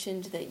had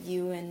mentioned that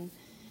you and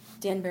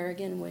Dan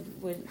Berrigan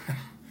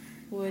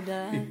would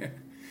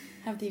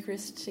have the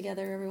Eucharist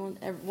together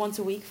once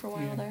a week for a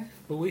while there.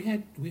 Well, we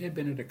had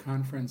been at a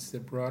conference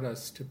that brought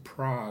us to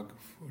Prague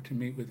to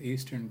meet with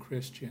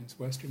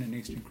Western and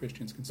Eastern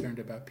Christians concerned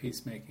about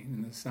peacemaking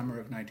in the summer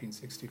of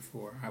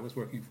 1964. I was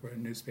working for a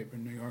newspaper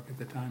in New York at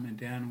the time, and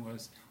Dan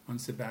was on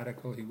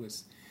sabbatical.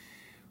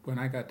 When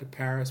I got to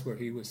Paris, where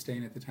he was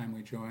staying at the time,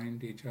 we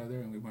joined each other,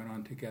 and we went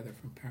on together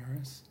from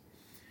Paris.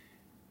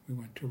 We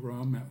went to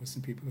Rome, met with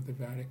some people at the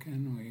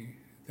Vatican. We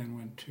then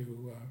went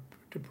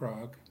to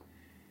Prague,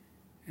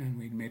 and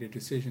we made a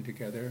decision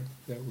together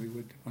that we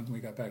would, when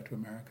we got back to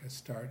America,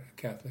 start a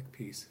Catholic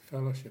Peace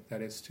Fellowship.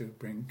 That is to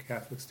bring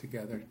Catholics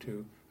together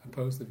to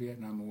oppose the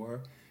Vietnam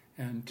War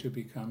and to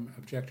become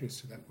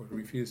objectors to that war,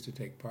 refuse to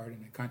take part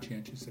in it,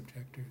 conscientious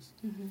objectors.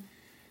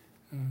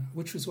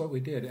 Which was what we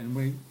did. And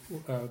we,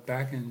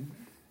 back in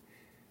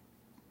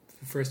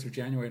the 1st of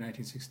January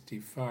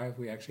 1965,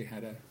 we actually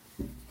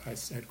I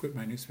had quit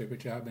my newspaper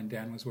job, and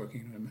Dan was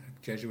working in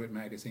a Jesuit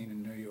magazine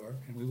in New York,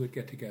 and we would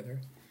get together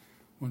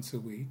once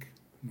a week,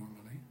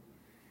 normally,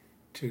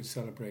 to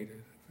celebrate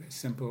a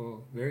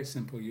very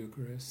simple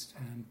Eucharist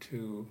and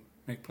to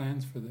make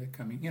plans for the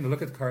coming,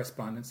 look at the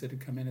correspondence that had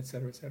come in, et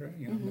cetera,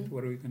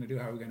 what are we going to do,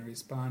 how are we going to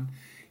respond,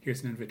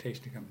 here's an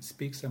invitation to come and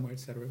speak somewhere, et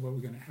cetera,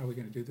 how are we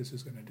going to do this,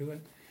 who's going to do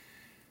it.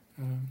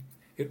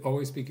 It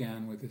always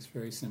began with this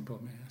very simple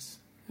Mass.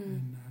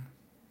 And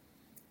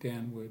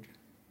Dan would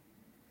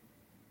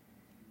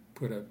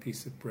put a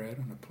piece of bread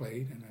on a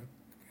plate and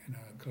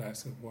a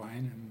glass of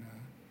wine, and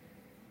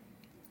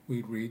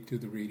we'd read through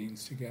the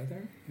readings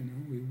together.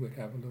 We would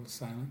have a little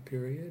silent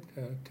period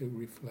to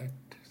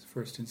reflect,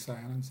 first in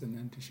silence and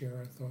then to share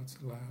our thoughts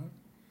aloud.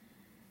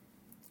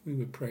 We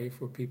would pray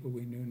for people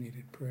we knew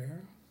needed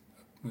prayer.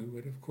 We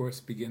would, of course,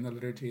 begin the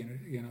liturgy,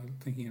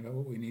 thinking about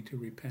what we need to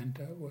repent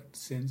of, what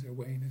sins are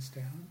weighing us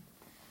down,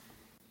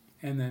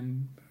 and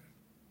then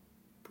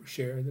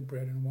share the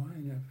bread and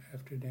wine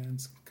after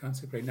Dan's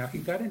consecrated. Now, he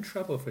got in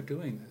trouble for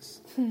doing this.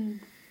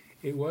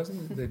 It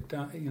wasn't it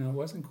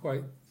wasn't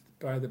quite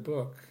by the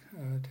book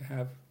to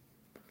have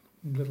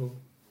little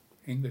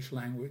English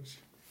language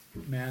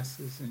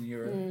masses in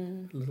your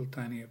little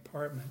tiny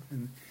apartment.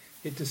 And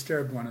it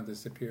disturbed one of the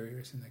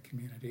superiors in the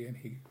community, and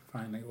he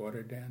finally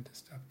ordered Dan to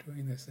stop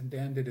doing this. And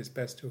Dan did his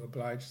best to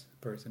oblige the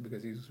person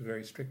because he was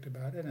very strict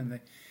about it. And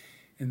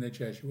in the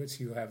Jesuits,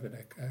 you have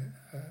a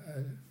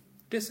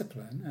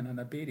discipline and an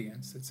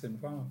obedience that's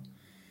involved.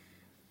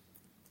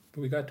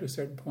 But we got to a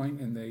certain point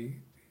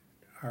in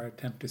our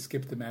attempt to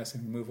skip the Mass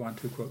and move on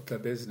to, quote, the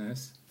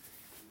business,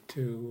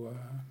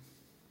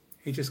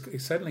 he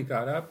suddenly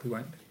got up, he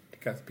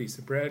got the piece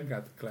of bread,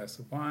 got the glass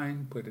of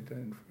wine, put it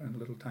on a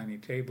little tiny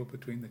table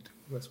between the two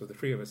of us, well, the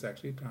three of us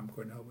actually. Tom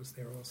Cornell was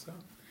there also.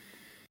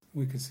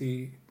 We could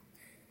see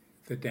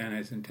that Dan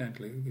is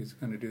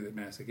going to do the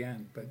Mass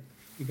again, but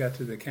he got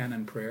to the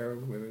canon prayer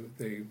where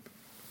the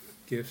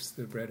gifts,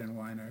 the bread and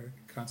wine, are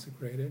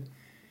consecrated,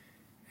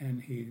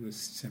 and he was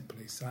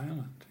simply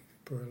silent,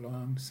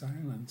 prolonged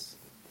silence.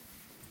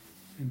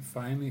 And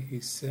finally he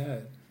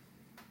said,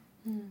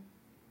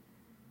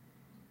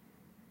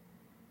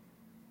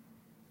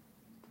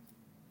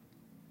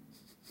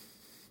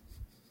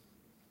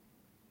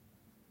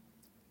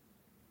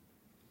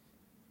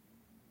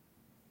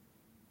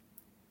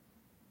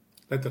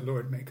 let the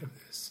Lord make of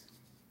this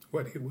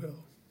what he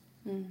will.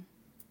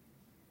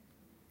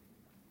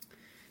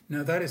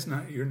 Now that is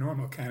not your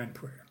normal canon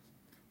prayer,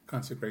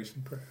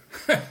 consecration prayer.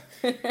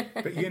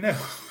 But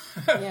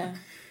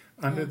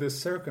under the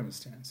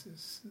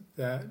circumstances,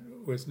 that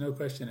was no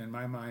question in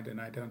my mind,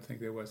 and I don't think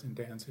there was in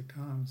Dan's or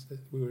Tom's, that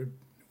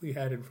we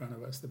had in front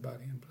of us the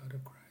body and blood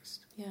of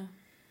Christ. Yeah.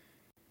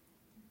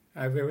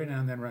 I've every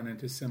now and then run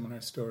into similar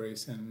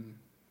stories in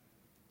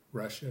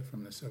Russia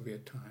from the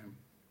Soviet time.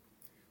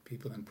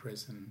 People in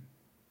prison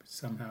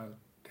somehow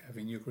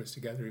having Eucharist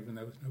together even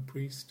though there was no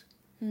priest.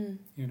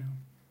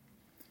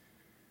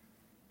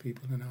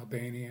 People in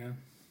Albania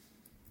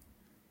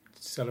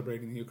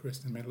celebrating the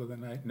Eucharist in the middle of the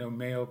night, no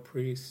male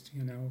priest,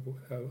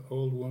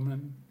 old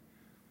woman,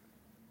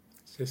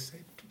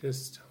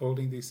 just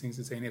holding these things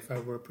and saying, if I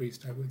were a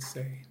priest, I would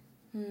say.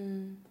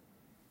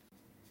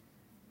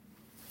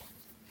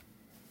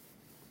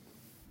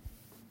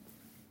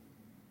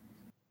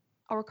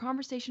 Our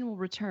conversation will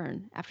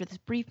return after this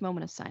brief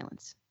moment of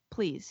silence.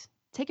 Please,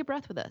 take a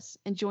breath with us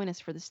and join us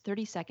for this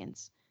 30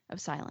 seconds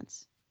of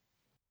silence.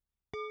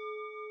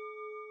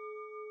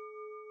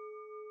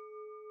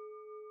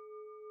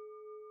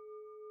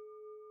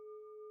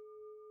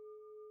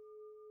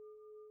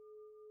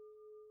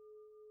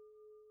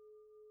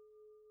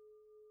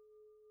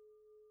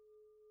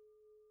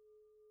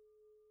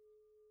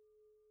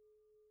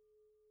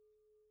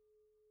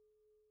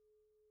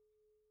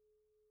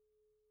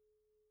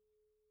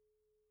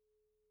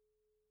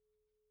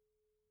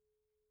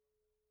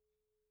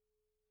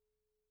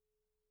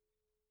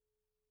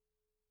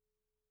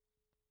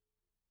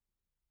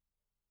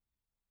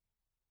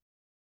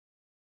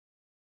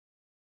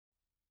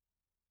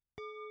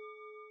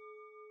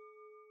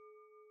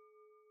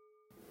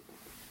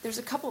 There's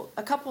a couple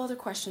other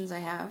questions I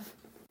have.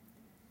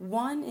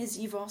 One is,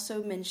 you've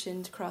also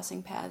mentioned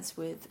crossing paths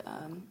with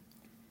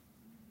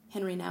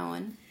Henry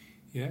Nouwen.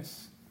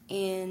 Yes.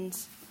 And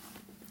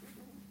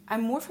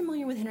I'm more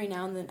familiar with Henry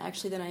Nouwen than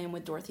I am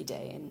with Dorothy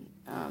Day,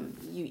 and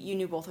you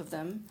knew both of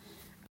them.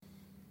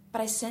 But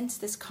I sense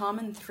this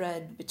common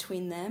thread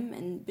between them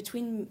and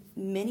between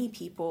many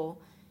people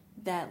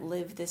that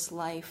live this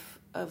life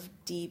of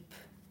deep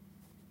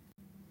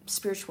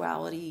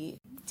spirituality,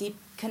 deep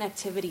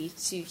connectivity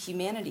to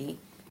humanity,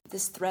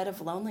 this thread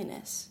of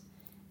loneliness.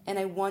 And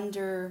I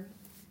wonder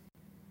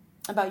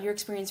about your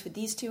experience with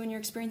these two and your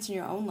experience in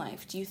your own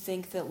life. Do you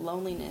think that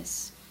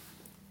loneliness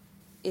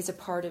is a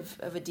part of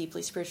a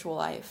deeply spiritual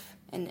life?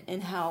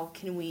 And how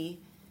can we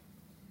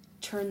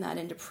turn that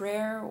into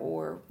prayer?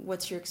 Or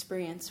what's your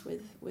experience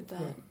with that?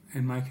 Well,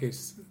 in my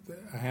case,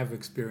 I have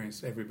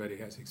experienced, everybody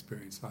has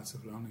experienced lots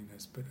of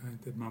loneliness, but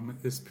at the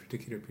moment, this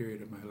particular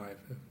period of my life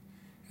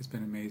has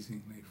been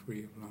amazingly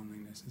free of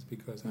loneliness. It's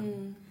because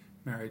I'm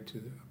married to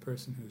a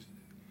person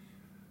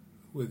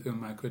with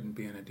whom I couldn't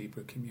be in a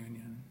deeper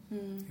communion,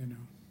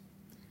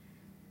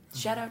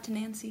 Shout out to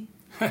Nancy.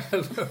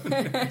 Hello,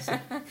 Nancy.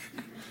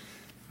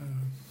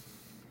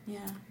 Yeah.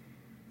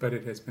 But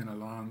it has been a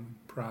long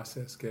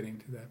process getting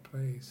to that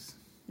place.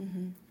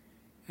 Mm-hmm.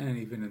 And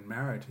even in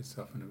marriage, it's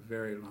often a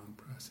very long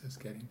process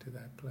getting to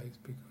that place.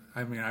 Because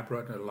I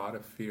brought a lot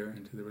of fear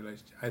into the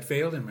relationship. I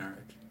failed in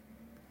marriage.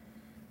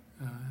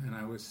 And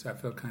I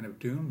felt kind of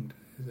doomed.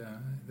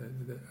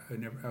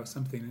 I was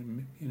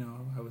something,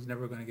 I was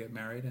never going to get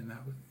married, and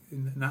that was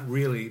not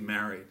really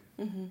married,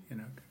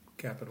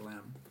 capital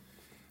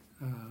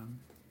M.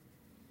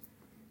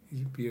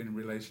 You'd be in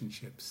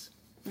relationships,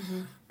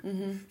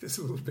 just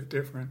a little bit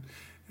different,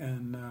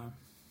 and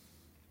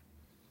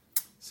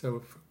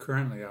so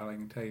currently, all I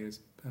can tell you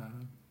is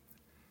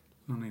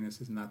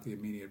loneliness is not the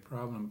immediate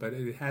problem, but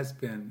it has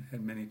been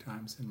at many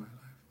times in my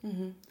life.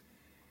 Mm-hmm.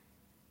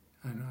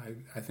 And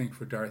I think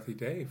for Dorothy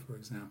Day, for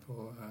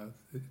example,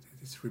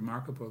 it's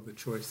remarkable the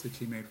choice that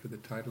she made for the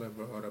title of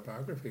her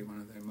autobiography,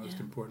 one of the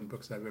most important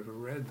books I've ever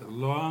read, The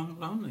Long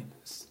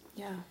Loneliness.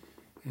 Yeah.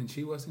 And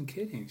she wasn't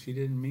kidding. She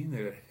didn't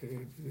mean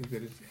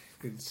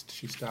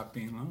she stopped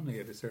being lonely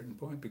at a certain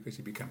point because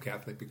she became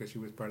Catholic, because she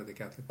was part of the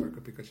Catholic work,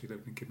 or because she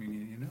lived in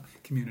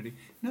community.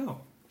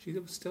 No, she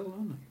was still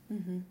lonely.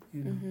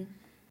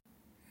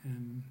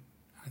 And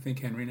I think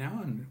Henry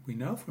Nouwen, we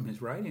know from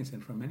his writings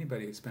and from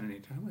anybody who spent any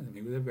time with him,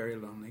 he was a very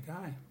lonely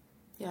guy.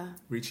 Yeah.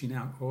 Reaching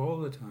out all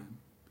the time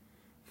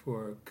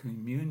for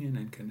communion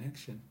and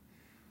connection,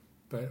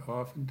 but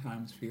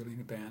oftentimes feeling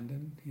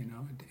abandoned.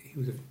 He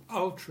was an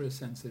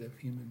ultra-sensitive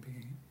human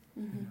being.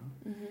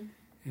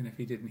 And if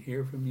he didn't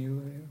hear from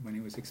you when he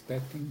was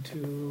expecting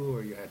to,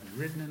 or you hadn't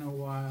written in a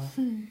while,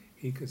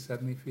 he could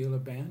suddenly feel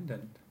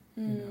abandoned.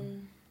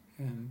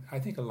 And I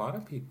think a lot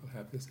of people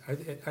have this.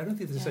 I don't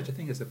think there's such a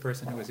thing as a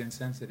person who is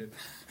insensitive.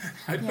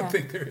 I don't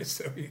think there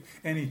is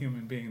any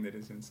human being that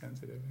is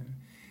insensitive.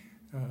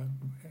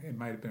 It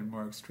might have been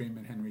more extreme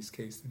in Henry's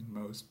case than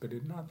most, but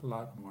not a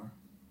lot more.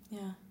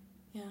 Yeah.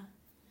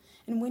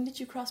 And when did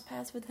you cross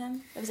paths with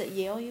him? It was at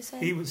Yale, you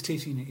said? He was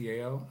teaching at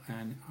Yale,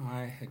 and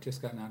I had just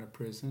gotten out of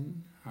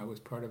prison. I was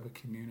part of a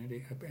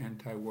community,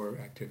 anti-war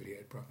activity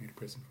had brought me to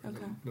prison for a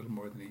little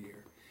more than a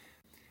year.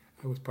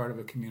 I was part of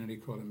a community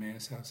called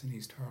Emmaus House in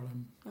East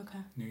Harlem,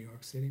 New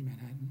York City,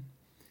 Manhattan.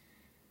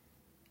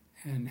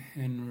 And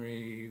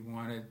Henry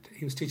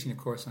he was teaching a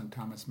course on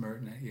Thomas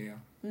Merton at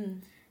Yale.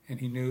 And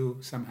he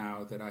knew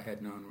somehow that I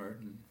had known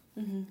Merton.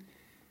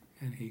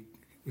 And he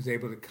was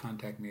able to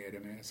contact me at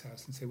Emmaus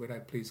House and say, would I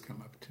please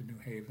come up to New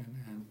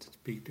Haven and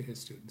speak to his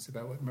students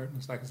about what Merton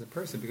was like as a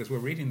person, because we're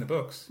reading the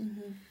books.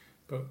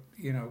 But,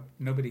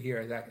 nobody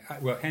here,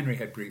 Henry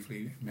had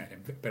briefly met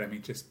him, but I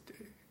mean, just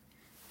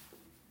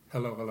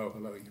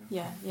hello,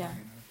 Yeah.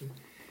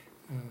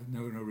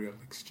 No real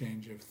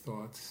exchange of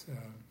thoughts.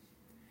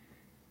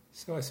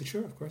 So I said,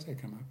 sure, of course I'd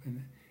come up.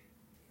 And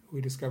we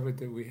discovered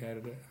that we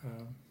had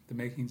the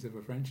makings of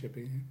a friendship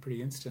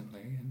pretty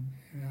instantly. And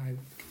I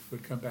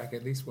would come back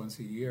at least once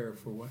a year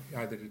for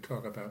either to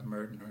talk about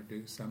Merton or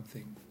do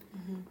something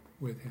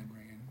with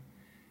Henry. And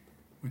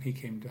when he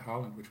came to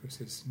Holland, which was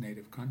his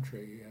native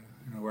country,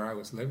 where I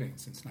was living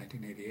since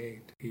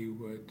 1988, he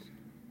would,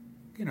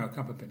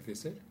 accompaniment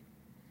visit.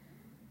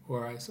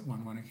 Or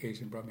on one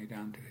occasion brought me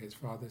down to his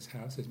father's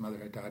house. His mother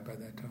had died by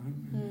that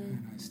time,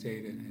 and I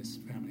stayed in his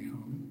family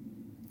home,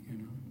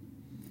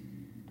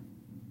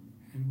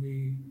 And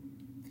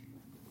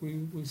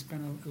we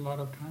spent a lot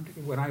of time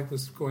together. When I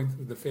was going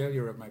through the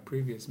failure of my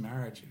previous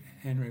marriage,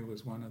 Henry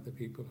was one of the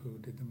people who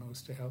did the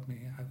most to help me.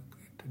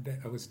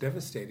 I was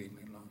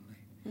devastatingly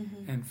lonely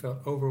and felt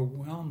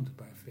overwhelmed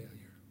by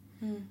failure.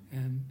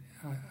 And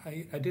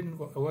I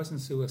wasn't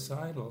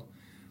suicidal,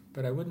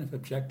 but I wouldn't have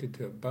objected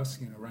to a bus,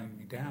 running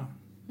me down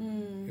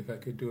if I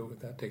could do it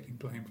without taking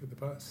blame for the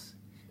bus.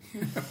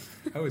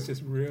 I was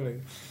just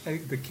really, I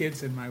think the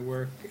kids and my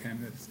work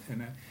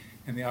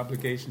and the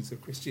obligations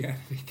of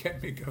Christianity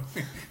kept me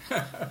going.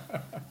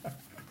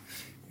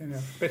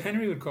 But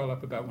Henry would call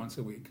up about once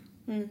a week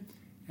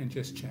and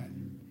just chat.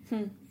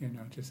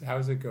 Just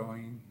how's it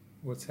going?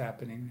 What's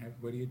happening?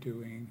 What are you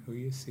doing? Who are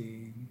you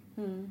seeing?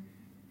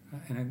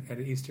 And at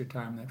Easter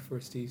time, that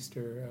first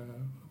Easter,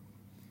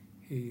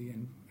 he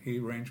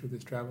arranged with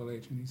his travel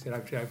agent. He said,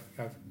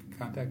 I've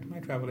contacted my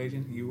travel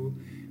agent. You will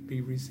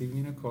be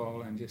receiving a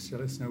call, and just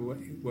let us know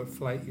what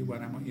flight you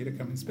want. I want you to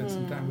come and spend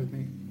some time with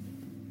me.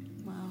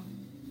 Wow.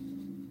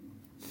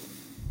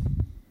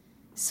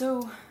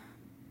 So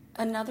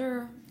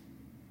another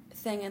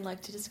thing I'd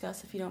like to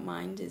discuss, if you don't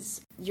mind,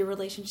 is your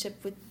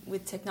relationship with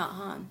Thich Nhat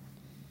Hanh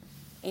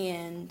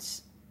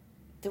and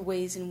the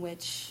ways in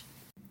which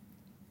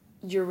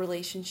your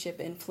relationship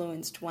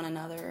influenced one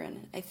another.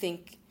 And I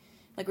think,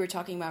 like we were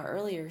talking about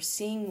earlier,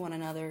 seeing one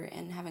another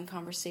and having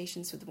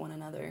conversations with one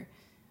another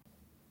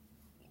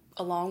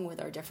along with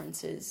our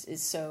differences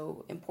is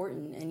so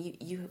important. And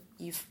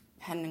you've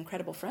had an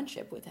incredible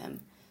friendship with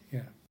him.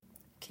 Yeah.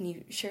 Can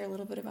you share a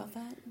little bit about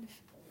that?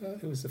 Well,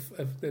 it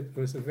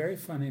was a very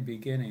funny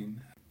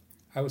beginning.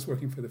 I was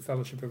working for the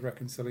Fellowship of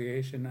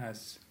Reconciliation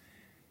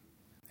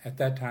at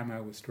that time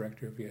I was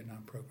director of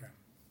Vietnam program.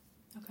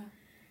 Okay.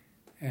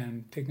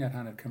 And Thich Nhat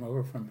Hanh had come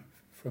over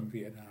from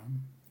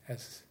Vietnam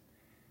as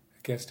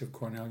a guest of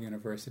Cornell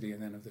University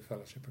and then of the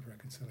Fellowship of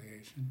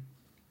Reconciliation.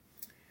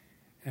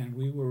 And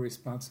we were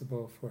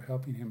responsible for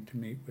helping him to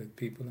meet with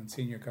people in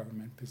senior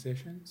government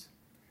positions,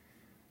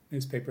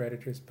 newspaper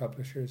editors,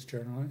 publishers,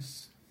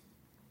 journalists,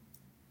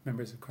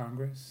 members of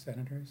Congress,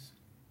 senators,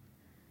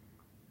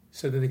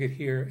 so that they could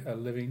hear a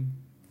living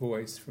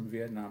voice from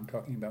Vietnam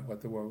talking about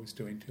what the war was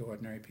doing to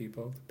ordinary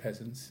people, the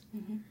peasants.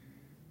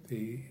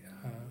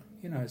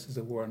 This is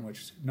a war in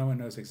which no one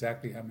knows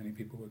exactly how many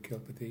people were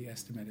killed, but the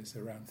estimate is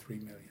around 3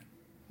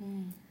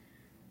 million.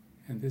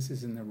 And this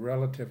is in the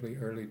relatively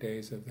early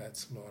days of that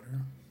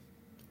slaughter.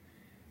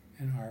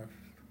 And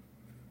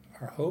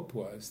our hope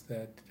was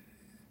that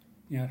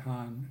Nhat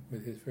Hanh,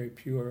 with his very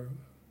pure,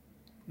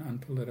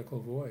 non-political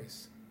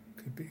voice,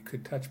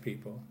 could touch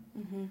people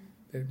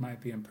that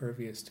might be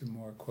impervious to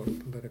more, quote,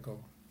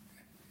 political,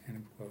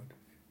 end quote,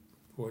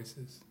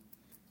 voices,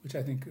 which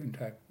I think, in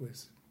fact,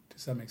 was to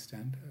some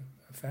extent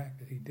a fact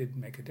that he did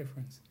make a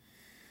difference.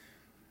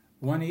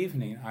 one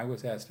evening I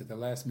was asked at the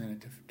last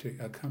minute to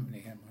accompany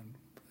him on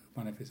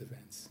one of his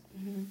events.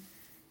 Mm-hmm.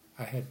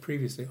 I had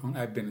previously,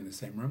 I'd been in the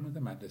same room with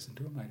him, I'd listened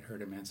to him, I'd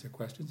heard him answer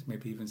questions,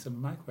 maybe even some of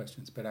my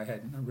questions, but I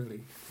had no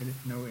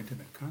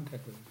intimate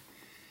contact with him.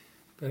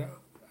 But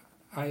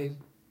I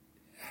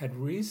had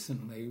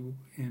recently,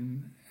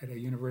 at a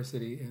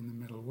university in the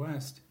Middle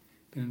West,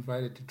 been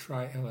invited to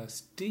try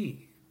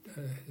LSD,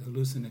 a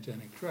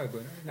hallucinogenic drug.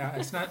 Now,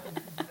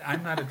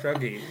 I'm not a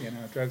druggie,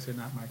 drugs are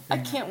not my thing.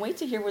 I can't wait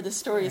to hear where the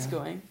story is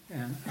going.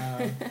 And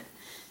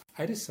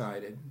I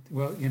decided,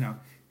 well,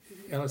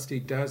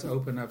 LSD does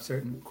open up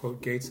certain,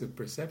 quote, gates of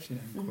perception,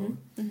 end quote.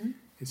 Mm-hmm.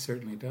 It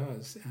certainly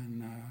does.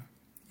 And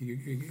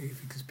if you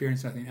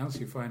experience nothing else,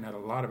 you find out a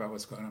lot about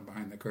what's going on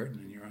behind the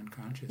curtain in your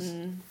unconscious,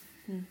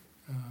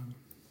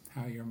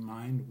 how your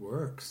mind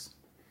works.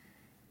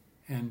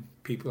 And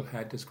people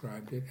had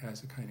described it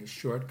as a kind of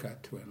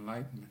shortcut to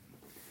enlightenment.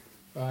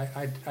 Well,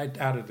 I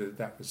doubted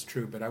that was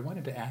true, but I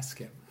wanted to ask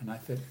him. And I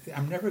thought,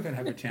 I'm never going to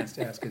have a chance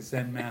to ask a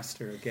Zen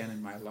master again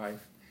in my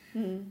life.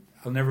 Mm.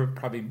 I'll never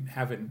probably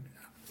have an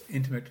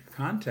intimate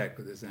contact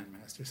with a Zen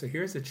master. So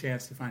here's a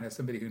chance to find out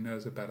somebody who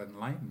knows about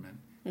enlightenment,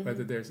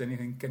 whether there's any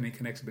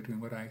connection between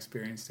what I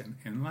experienced and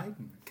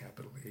enlightenment,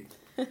 capital E.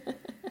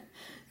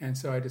 And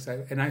so I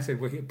decided, and I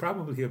said, well,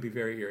 he'll be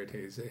very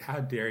irritated. He said, how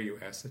dare you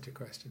ask such a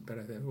question? But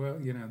I thought, well,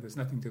 there's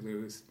nothing to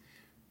lose.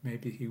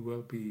 Maybe he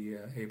will be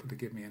able to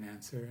give me an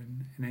answer.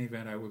 And in any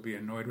event, I will be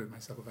annoyed with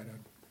myself if I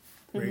don't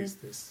raise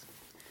this.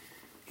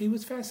 He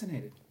was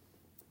fascinated.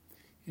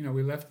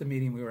 We left the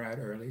meeting we were at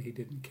early. He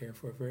didn't care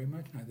for it very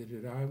much, neither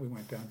did I. We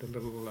went down to a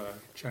little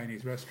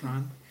Chinese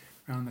restaurant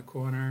around the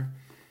corner,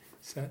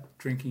 sat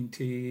drinking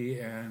tea,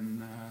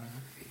 and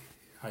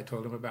I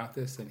told him about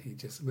this, and he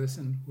just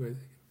listened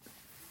with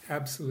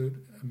absolute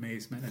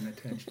amazement and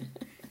attention.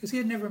 Because he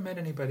had never met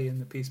anybody in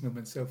the peace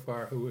movement so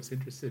far who was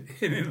interested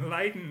in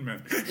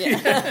enlightenment.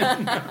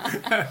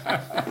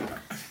 Yeah.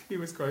 He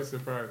was quite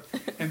surprised.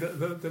 And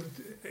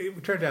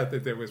it turned out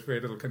that there was very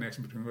little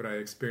connection between what I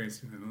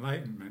experienced and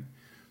enlightenment.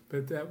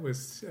 But that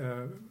was,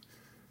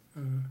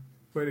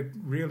 what it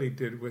really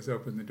did was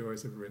open the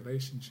doors of a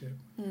relationship.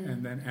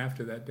 And then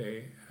after that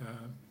day,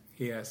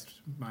 he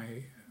asked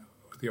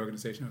the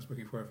organization I was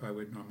working for if I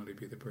would normally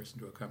be the person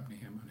to accompany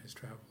him on his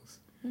travels.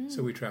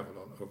 So we traveled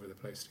all over the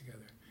place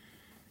together.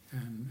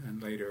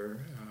 And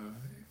later,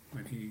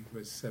 when he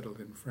was settled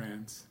in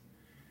France,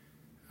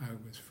 I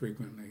was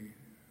frequently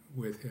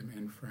with him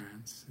in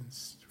France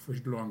for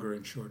longer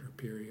and shorter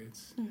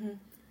periods. Mm-hmm.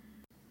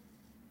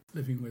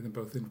 Living with him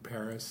both in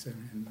Paris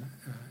and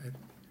at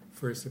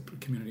first a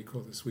community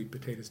called the Sweet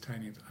Potatoes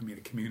Tiny. I mean,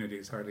 a community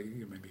is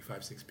hardly maybe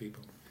 5-6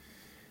 people.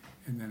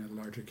 And then a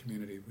larger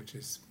community which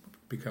has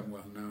become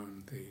well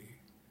known,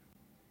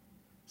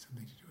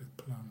 something to do with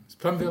plums.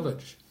 Plum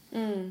Village.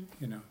 Plum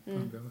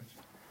Village.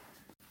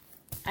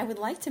 I would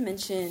like to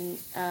mention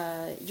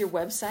your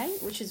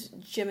website, which is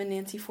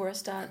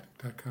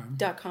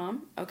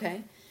jimandnancyforrest.com.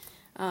 Okay.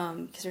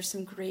 Because there's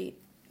some great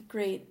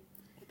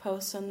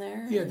posts on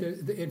there. Yeah,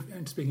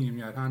 and speaking of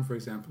Nyat Hanh, for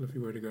example, if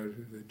you were to go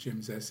to the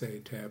Jim's essay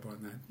tab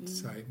on that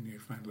site, and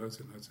you'd find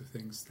loads and loads of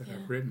things that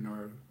I've written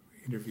or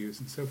interviews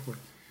and so forth.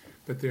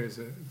 But there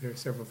are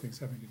several things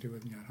having to do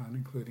with Nyat Hanh,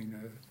 including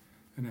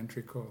an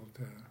entry called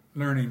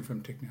Learning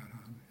from Thich Nhat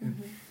Hanh.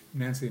 And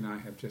Nancy and I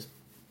have just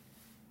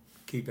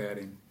keep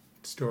adding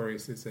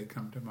stories as they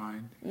come to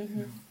mind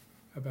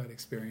about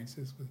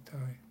experiences with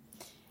Thai.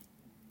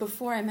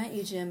 Before I met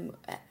you, Jim,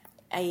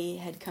 I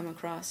had come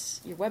across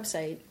your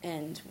website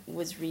and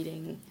was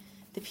reading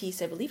the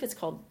piece, I believe it's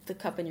called The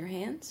Cup in Your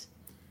Hands.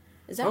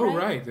 Is that right? Oh,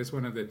 right. That's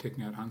one of the Thich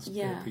Nhat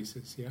Hanh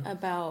pieces,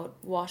 about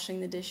washing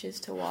the dishes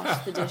to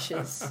wash the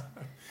dishes.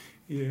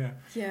 Yeah.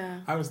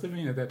 I was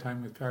living at that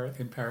time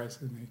in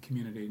Paris in the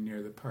community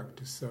near the Parc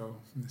du Sceau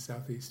in the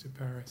southeast of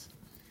Paris.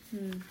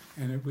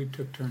 And we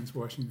took turns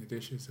washing the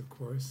dishes, of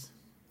course.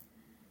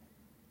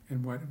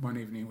 And one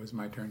evening it was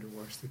my turn to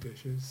wash the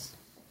dishes.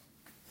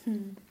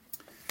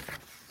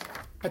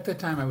 At that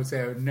time, I would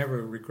say I would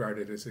never regard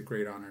it as a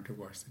great honor to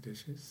wash the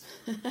dishes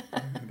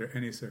under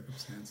any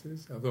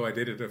circumstances. Although I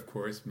did it, of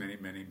course, many,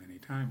 many, many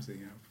times.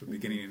 From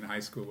beginning in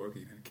high school,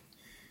 working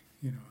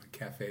in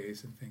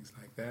cafes and things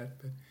like that.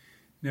 But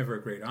never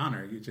a great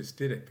honor. You just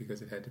did it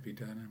because it had to be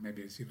done, and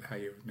maybe it's how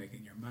you were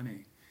making your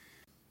money.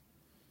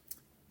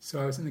 So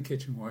I was in the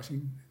kitchen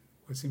washing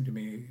what seemed to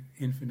me an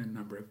infinite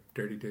number of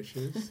dirty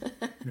dishes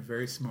in a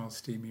very small,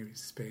 steamy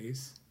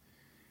space,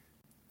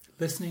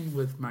 listening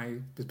as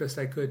best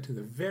I could to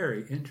the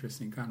very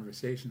interesting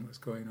conversation that was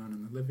going on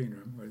in the living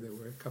room, where there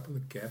were a couple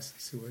of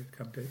guests who had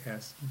come to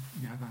ask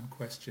Nyat Hanh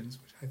questions,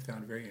 which I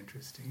found very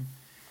interesting.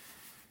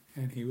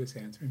 And he was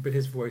answering. But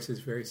his voice is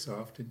very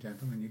soft and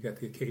gentle, and you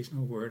get the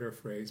occasional word or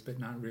phrase, but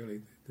not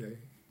really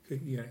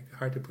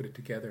hard to put it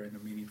together in a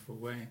meaningful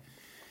way.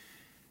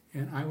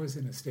 And I was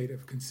in a state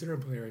of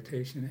considerable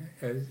irritation,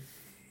 as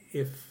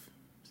if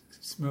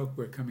smoke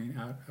were coming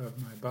out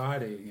of my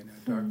body,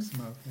 dark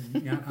smoke. And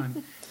Nyat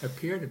Hanh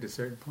appeared at a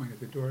certain point at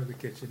the door of the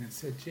kitchen and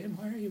said, "Jim,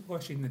 why are you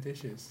washing the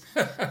dishes?"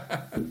 So,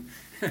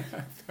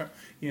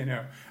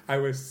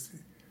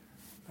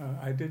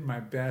 I did my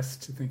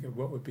best to think of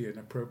what would be an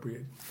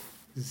appropriate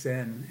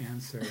Zen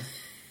answer.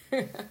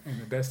 And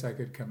the best I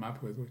could come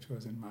up with, which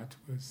wasn't much,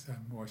 was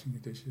washing the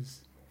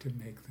dishes to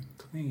make them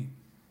clean.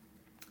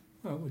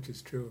 Well, which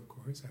is true, of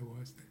course, I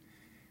was.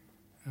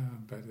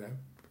 But that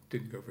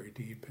didn't go very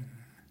deep.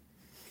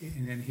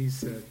 And then he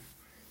said,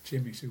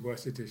 Jim, you should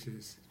wash the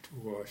dishes to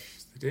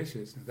wash the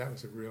dishes. And that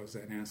was a real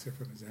Zen answer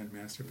from a Zen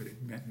master, but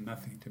it meant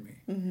nothing to me.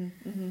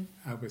 Mm-hmm, mm-hmm.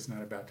 I was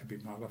not about to be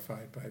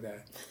mollified by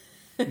that.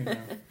 You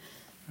know,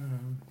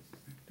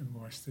 to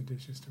wash the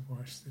dishes,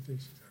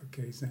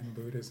 okay, Zen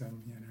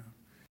Buddhism, you know.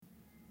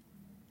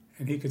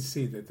 And he could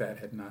see that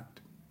had not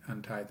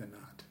untied the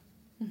knot.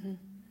 Mm-hmm.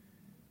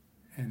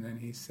 And then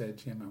he said,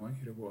 Jim, I want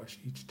you to wash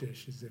each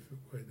dish as if it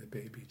were the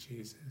baby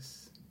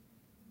Jesus.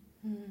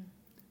 Mm.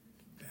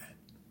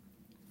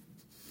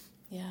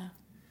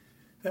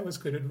 That was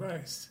good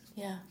advice.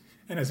 Yeah.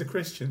 And as a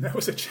Christian, that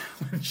was a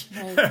challenge.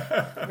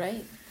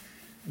 Right.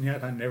 And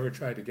yet I never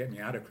tried to get me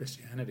out of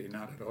Christianity,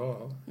 not at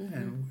all.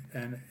 Mm-hmm.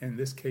 And in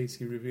this case,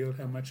 he revealed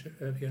how much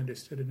he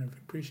understood and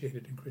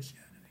appreciated in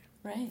Christianity.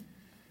 Right.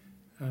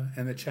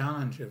 And the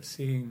challenge of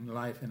seeing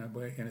life in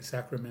a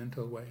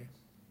sacramental way.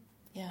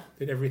 Yeah.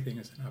 That everything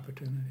is an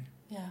opportunity.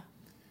 Yeah.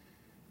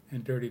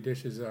 And dirty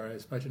dishes are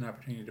as much an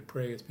opportunity to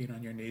pray as being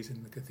on your knees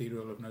in the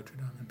Cathedral of Notre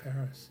Dame in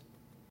Paris.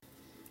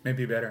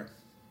 Maybe better.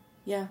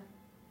 Yeah.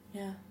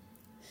 Yeah.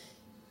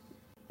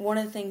 One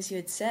of the things you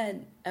had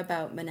said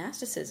about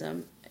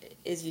monasticism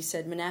is you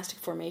said monastic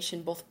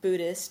formation, both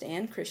Buddhist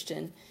and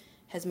Christian,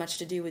 has much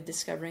to do with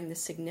discovering the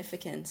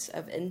significance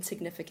of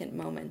insignificant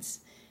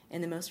moments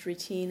in the most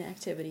routine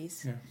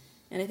activities. Yeah.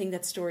 And I think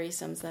that story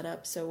sums that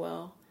up so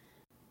well.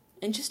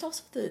 And just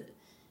also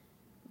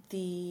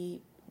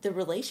the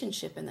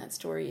relationship in that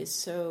story is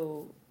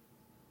so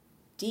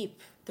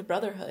deep. The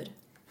brotherhood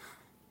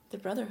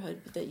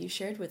that you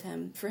shared with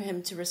him, for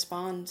him to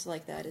respond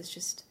like that is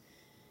just,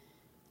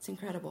 it's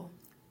incredible.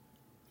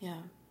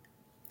 Yeah.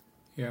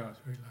 Yeah, I was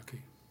very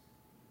lucky.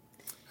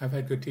 I've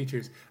had good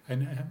teachers. I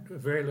have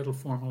very little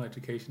formal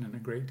education and a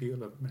great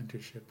deal of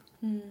mentorship.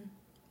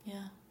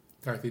 Yeah.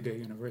 Dorothy Day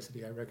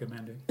University, I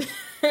recommend it.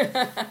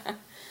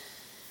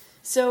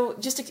 So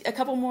just a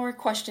couple more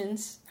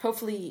questions,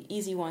 hopefully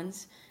easy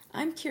ones.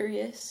 I'm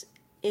curious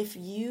if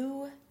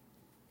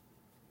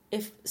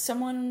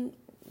someone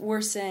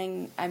were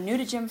saying, I'm new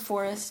to Jim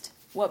Forrest,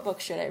 what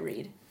book should I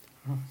read?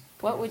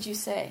 What would you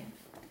say?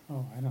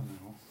 Oh, I don't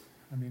know.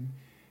 I mean,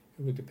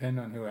 it would depend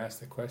on who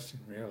asked the question,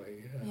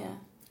 really. Yeah.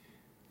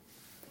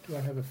 Do I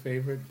have a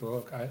favorite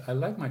book? I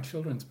like my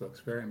children's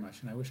books very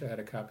much, and I wish I had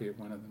a copy of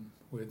one of them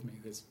with me.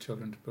 There's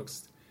children's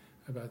books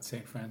about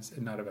St. Francis,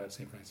 not about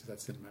St. Francis,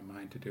 that's in my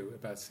mind to do,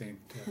 about St.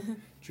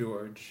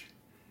 George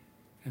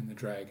and the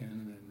Dragon,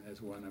 and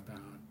there's one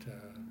about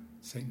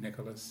St.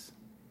 Nicholas.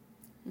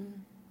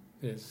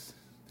 There's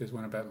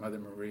one about Mother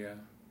Maria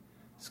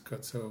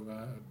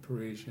Skotsova, a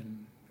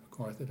Parisian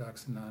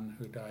Orthodox nun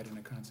who died in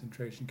a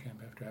concentration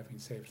camp after having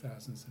saved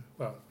thousands,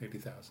 maybe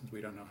thousands, we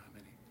don't know how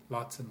many,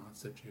 lots and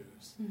lots of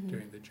Jews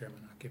during the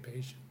German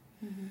occupation.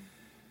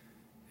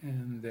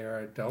 And there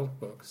are adult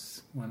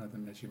books. One of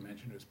them, as you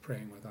mentioned, was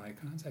Praying with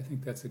Icons. I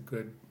think that's a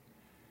good...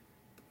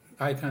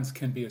 Icons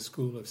can be a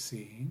school of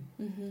seeing,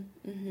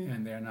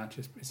 and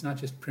it's not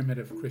just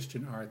primitive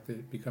Christian art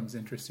that becomes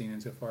interesting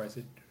insofar as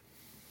it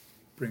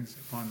brings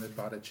upon the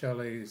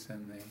Botticellis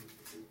and the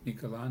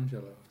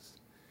Michelangelos.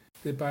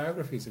 The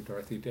biographies of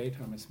Dorothy Day,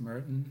 Thomas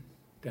Merton,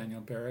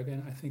 Daniel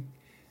Berrigan, I think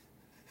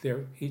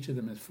each of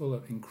them is full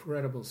of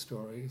incredible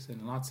stories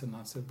and lots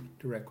of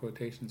direct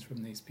quotations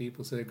from these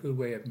people. So they're a good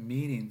way of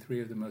meeting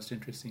three of the most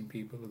interesting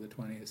people of the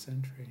 20th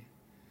century.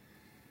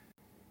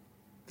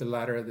 The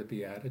Ladder of the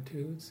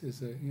Beatitudes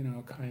is a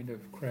kind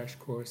of crash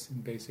course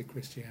in basic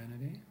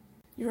Christianity.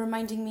 You're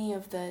reminding me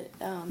of the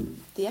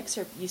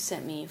excerpt you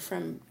sent me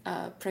from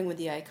Praying with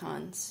the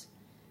Icons,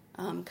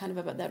 kind of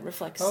about that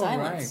reflects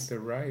silence.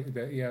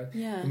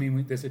 Yeah. I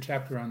mean, there's a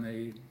chapter on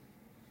the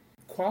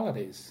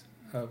qualities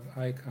of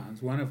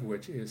icons, one of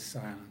which is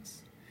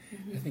silence.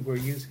 I think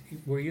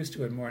we're used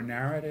to a more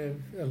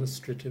narrative,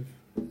 illustrative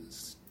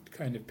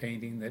kind of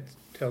painting that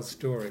tells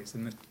stories,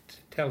 and the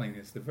telling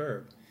is the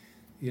verb.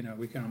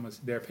 We can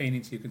there are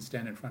paintings you can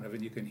stand in front of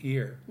and you can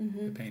hear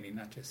the painting,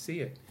 not just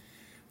see it.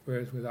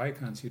 Whereas with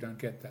icons, you don't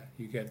get that.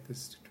 You get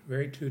this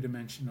very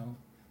two-dimensional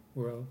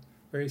world,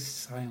 very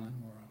silent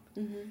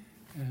world.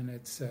 And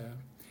it's,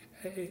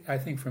 I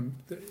think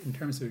in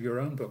terms of your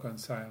own book on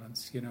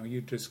silence,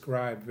 you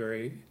describe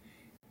very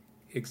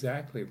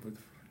exactly with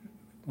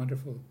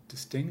wonderful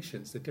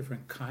distinctions the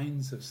different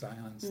kinds of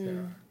silence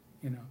there are.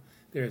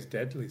 There's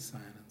deadly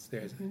silence,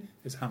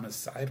 there's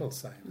homicidal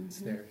silence,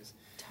 there's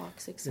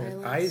toxic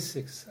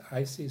silence,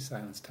 icy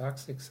silence,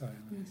 toxic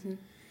silence.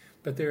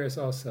 But there is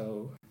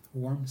also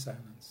warm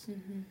silence.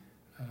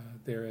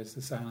 There is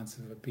the silence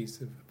of a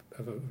piece of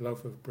a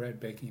loaf of bread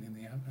baking in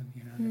the oven.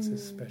 It's a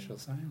special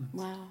silence.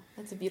 Wow,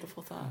 that's a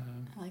beautiful thought.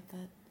 I like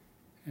that.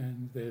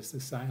 And there's the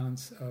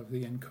silence of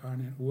the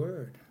incarnate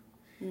Word.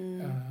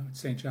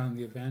 St. John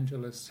the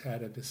Evangelist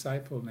had a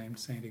disciple named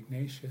St.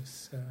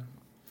 Ignatius,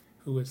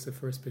 who was the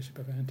first bishop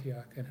of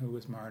Antioch and who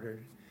was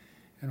martyred,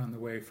 and on the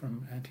way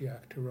from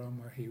Antioch to Rome,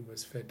 where he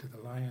was fed to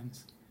the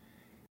lions,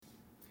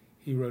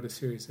 he wrote a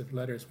series of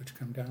letters which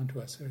come down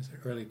to us as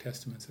early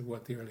testaments of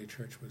what the early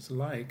church was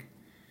like.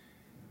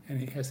 And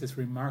he has this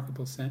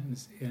remarkable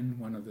sentence in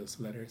one of those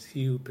letters: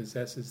 "He who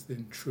possesses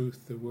in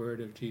truth the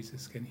word of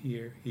Jesus can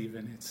hear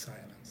even its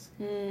silence."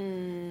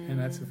 And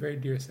that's a very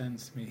dear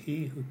sentence to me.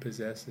 He who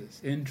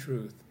possesses in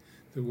truth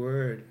the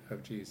word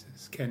of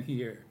Jesus can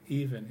hear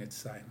even its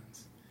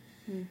silence.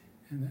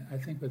 And I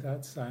think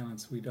without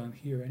silence we don't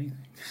hear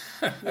anything.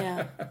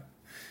 Yeah.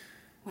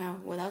 Wow.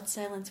 Without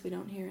silence we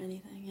don't hear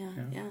anything.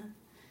 Yeah.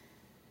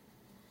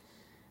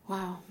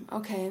 Wow.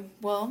 Okay.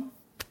 Well,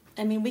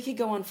 I mean, we could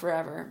go on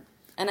forever.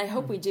 And I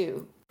hope we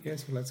do.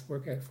 Yes, well, let's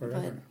work at it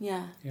forever. But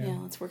yeah,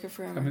 let's work it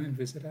forever. Come in and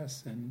visit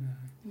us and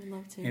we'd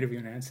love to.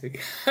 Interview Nancy.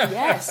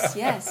 Yes.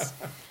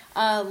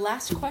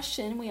 Last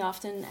question we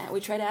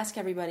try to ask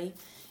everybody: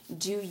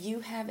 do you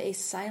have a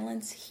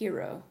silence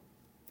hero?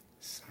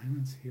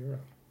 Silence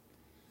hero.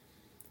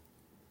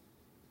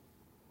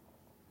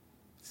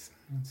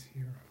 Silence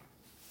hero.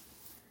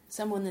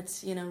 Someone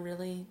that's,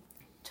 really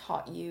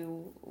taught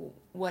you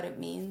what it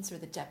means, or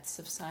the depths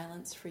of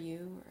silence for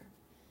you. Or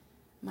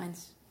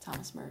mine's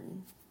Thomas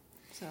Merton.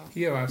 So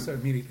Yeah, I also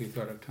immediately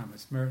thought of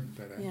Thomas Merton,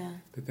 but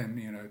then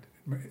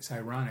it's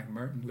ironic.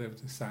 Merton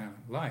lived a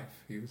silent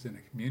life. He was in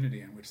a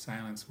community in which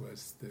silence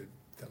was the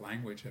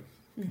language of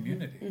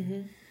community.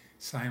 Mm-hmm.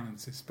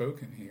 Silence is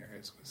spoken here,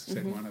 as was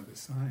said one of the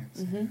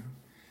signs.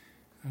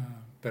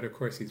 But of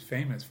course, he's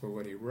famous for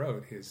what he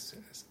wrote. His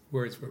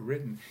words were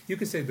written. You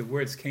could say the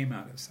words came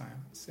out of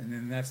silence, and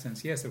in that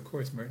sense, yes, of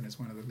course, Merton is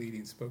one of the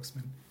leading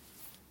spokesmen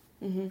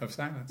of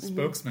silence.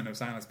 Spokesman of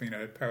silence being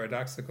a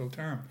paradoxical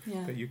term,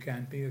 but you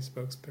can't be a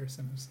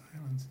spokesperson of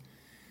silence.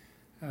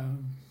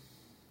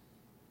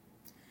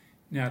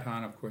 Nat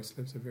Hahn, of course,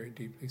 lives a very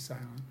deeply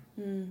silent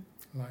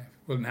life.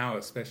 Well, now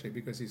especially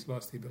because he's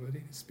lost the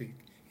ability to speak.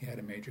 He had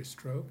a major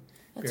stroke,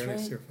 barely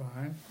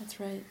survived. That's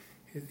right.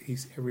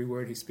 Every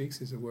word he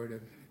speaks is a word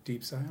of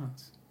deep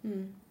silence.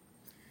 And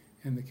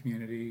the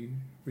community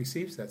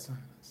receives that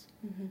silence.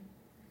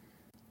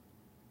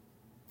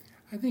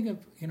 I think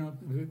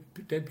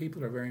dead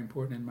people are very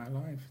important in my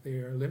life. They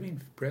are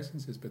living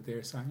presences, but they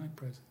are silent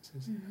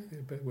presences.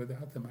 But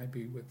without them, I'd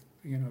be with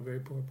a very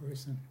poor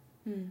person.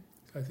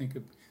 So I think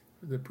of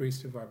the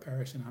priest of our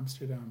parish in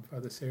Amsterdam,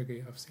 Father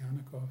Sergei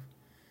Ovsyannikov,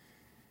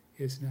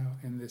 is now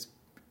in this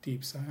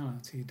deep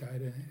silence. He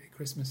died at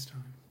Christmas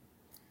time.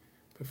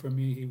 But for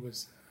me, he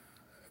was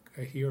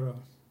a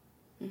hero.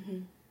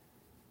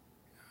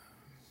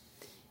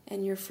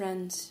 And your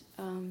friend,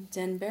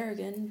 Dan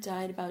Berrigan,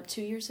 died about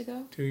 2 years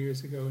ago? 2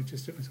 years ago.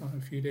 Just in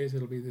a few days,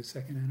 it'll be the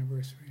second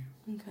anniversary.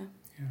 Okay.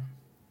 Yeah.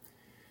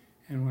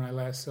 And when I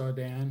last saw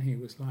Dan, he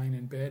was lying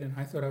in bed, and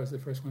I thought I was the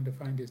first one to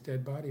find his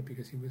dead body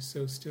because he was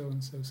so still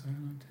and so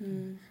silent.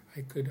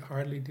 I could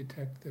hardly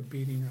detect the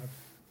beating of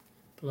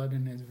blood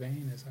in his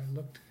vein as I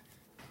looked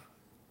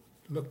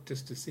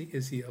just to see,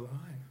 is he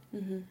alive?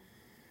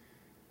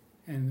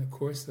 And of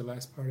course, the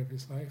last part of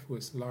his life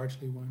was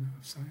largely one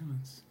of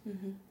silence.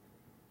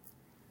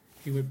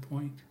 He would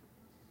point.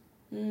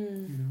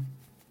 The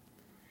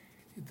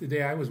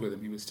day I was with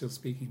him, he was still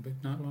speaking,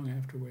 but not long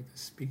afterward, the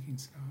speaking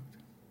stopped.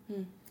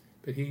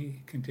 But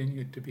he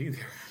continued to be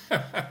there.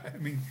 I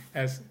mean,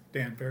 as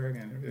Dan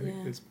Berrigan,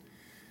 his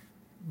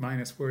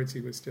minus words, he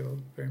was still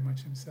very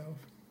much himself.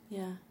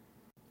 Yeah.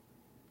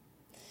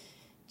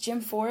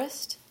 Jim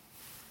Forrest,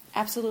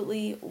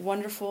 absolutely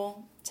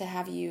wonderful to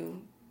have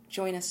you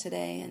join us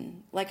today.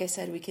 And like I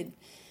said, we could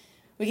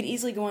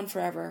easily go on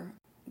forever,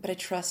 but I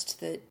trust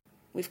that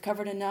we've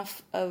covered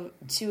enough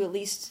to at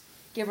least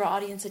give our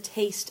audience a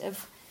taste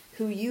of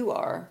who you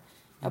are,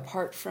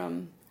 apart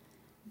from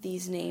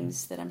these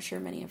names that I'm sure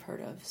many have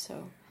heard of.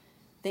 So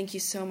thank you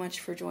so much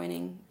for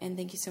joining, and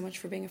thank you so much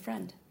for being a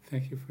friend.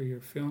 Thank you for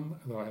your film,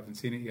 although I haven't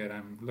seen it yet.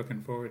 I'm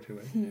looking forward to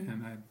it.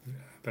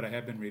 But I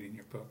have been reading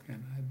your book,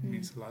 and it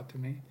means a lot to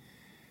me.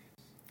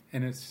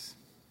 And it's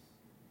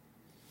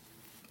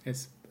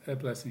a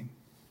blessing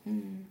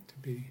to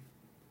be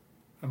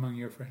among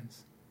your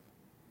friends.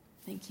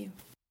 Thank you.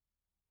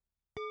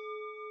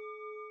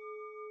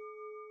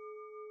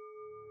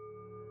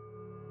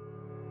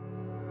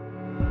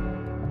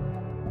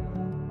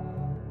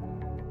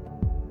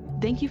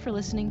 Thank you for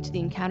listening to the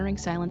Encountering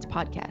Silence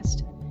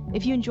podcast.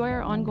 If you enjoy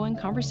our ongoing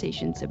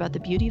conversations about the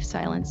beauty of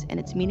silence and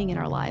its meaning in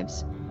our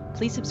lives,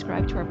 please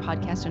subscribe to our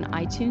podcast on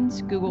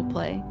iTunes, Google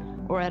Play,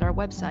 or at our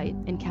website,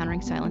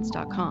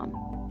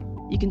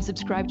 encounteringsilence.com. You can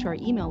subscribe to our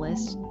email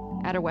list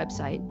at our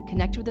website,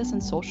 connect with us on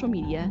social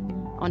media,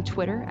 on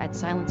Twitter at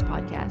Silence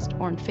Podcast,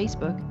 or on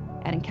Facebook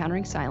at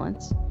Encountering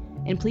Silence,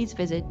 and please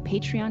visit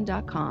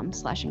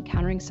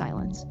patreon.com/encountering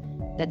silence.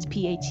 That's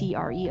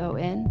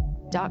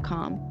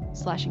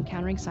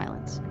patreon.com/encountering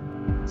silence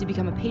to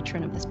become a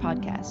patron of this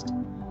podcast.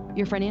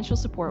 Your financial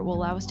support will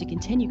allow us to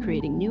continue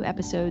creating new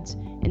episodes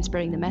and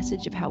spreading the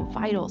message of how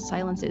vital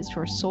silence is to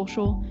our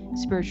social,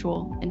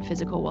 spiritual, and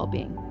physical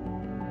well-being.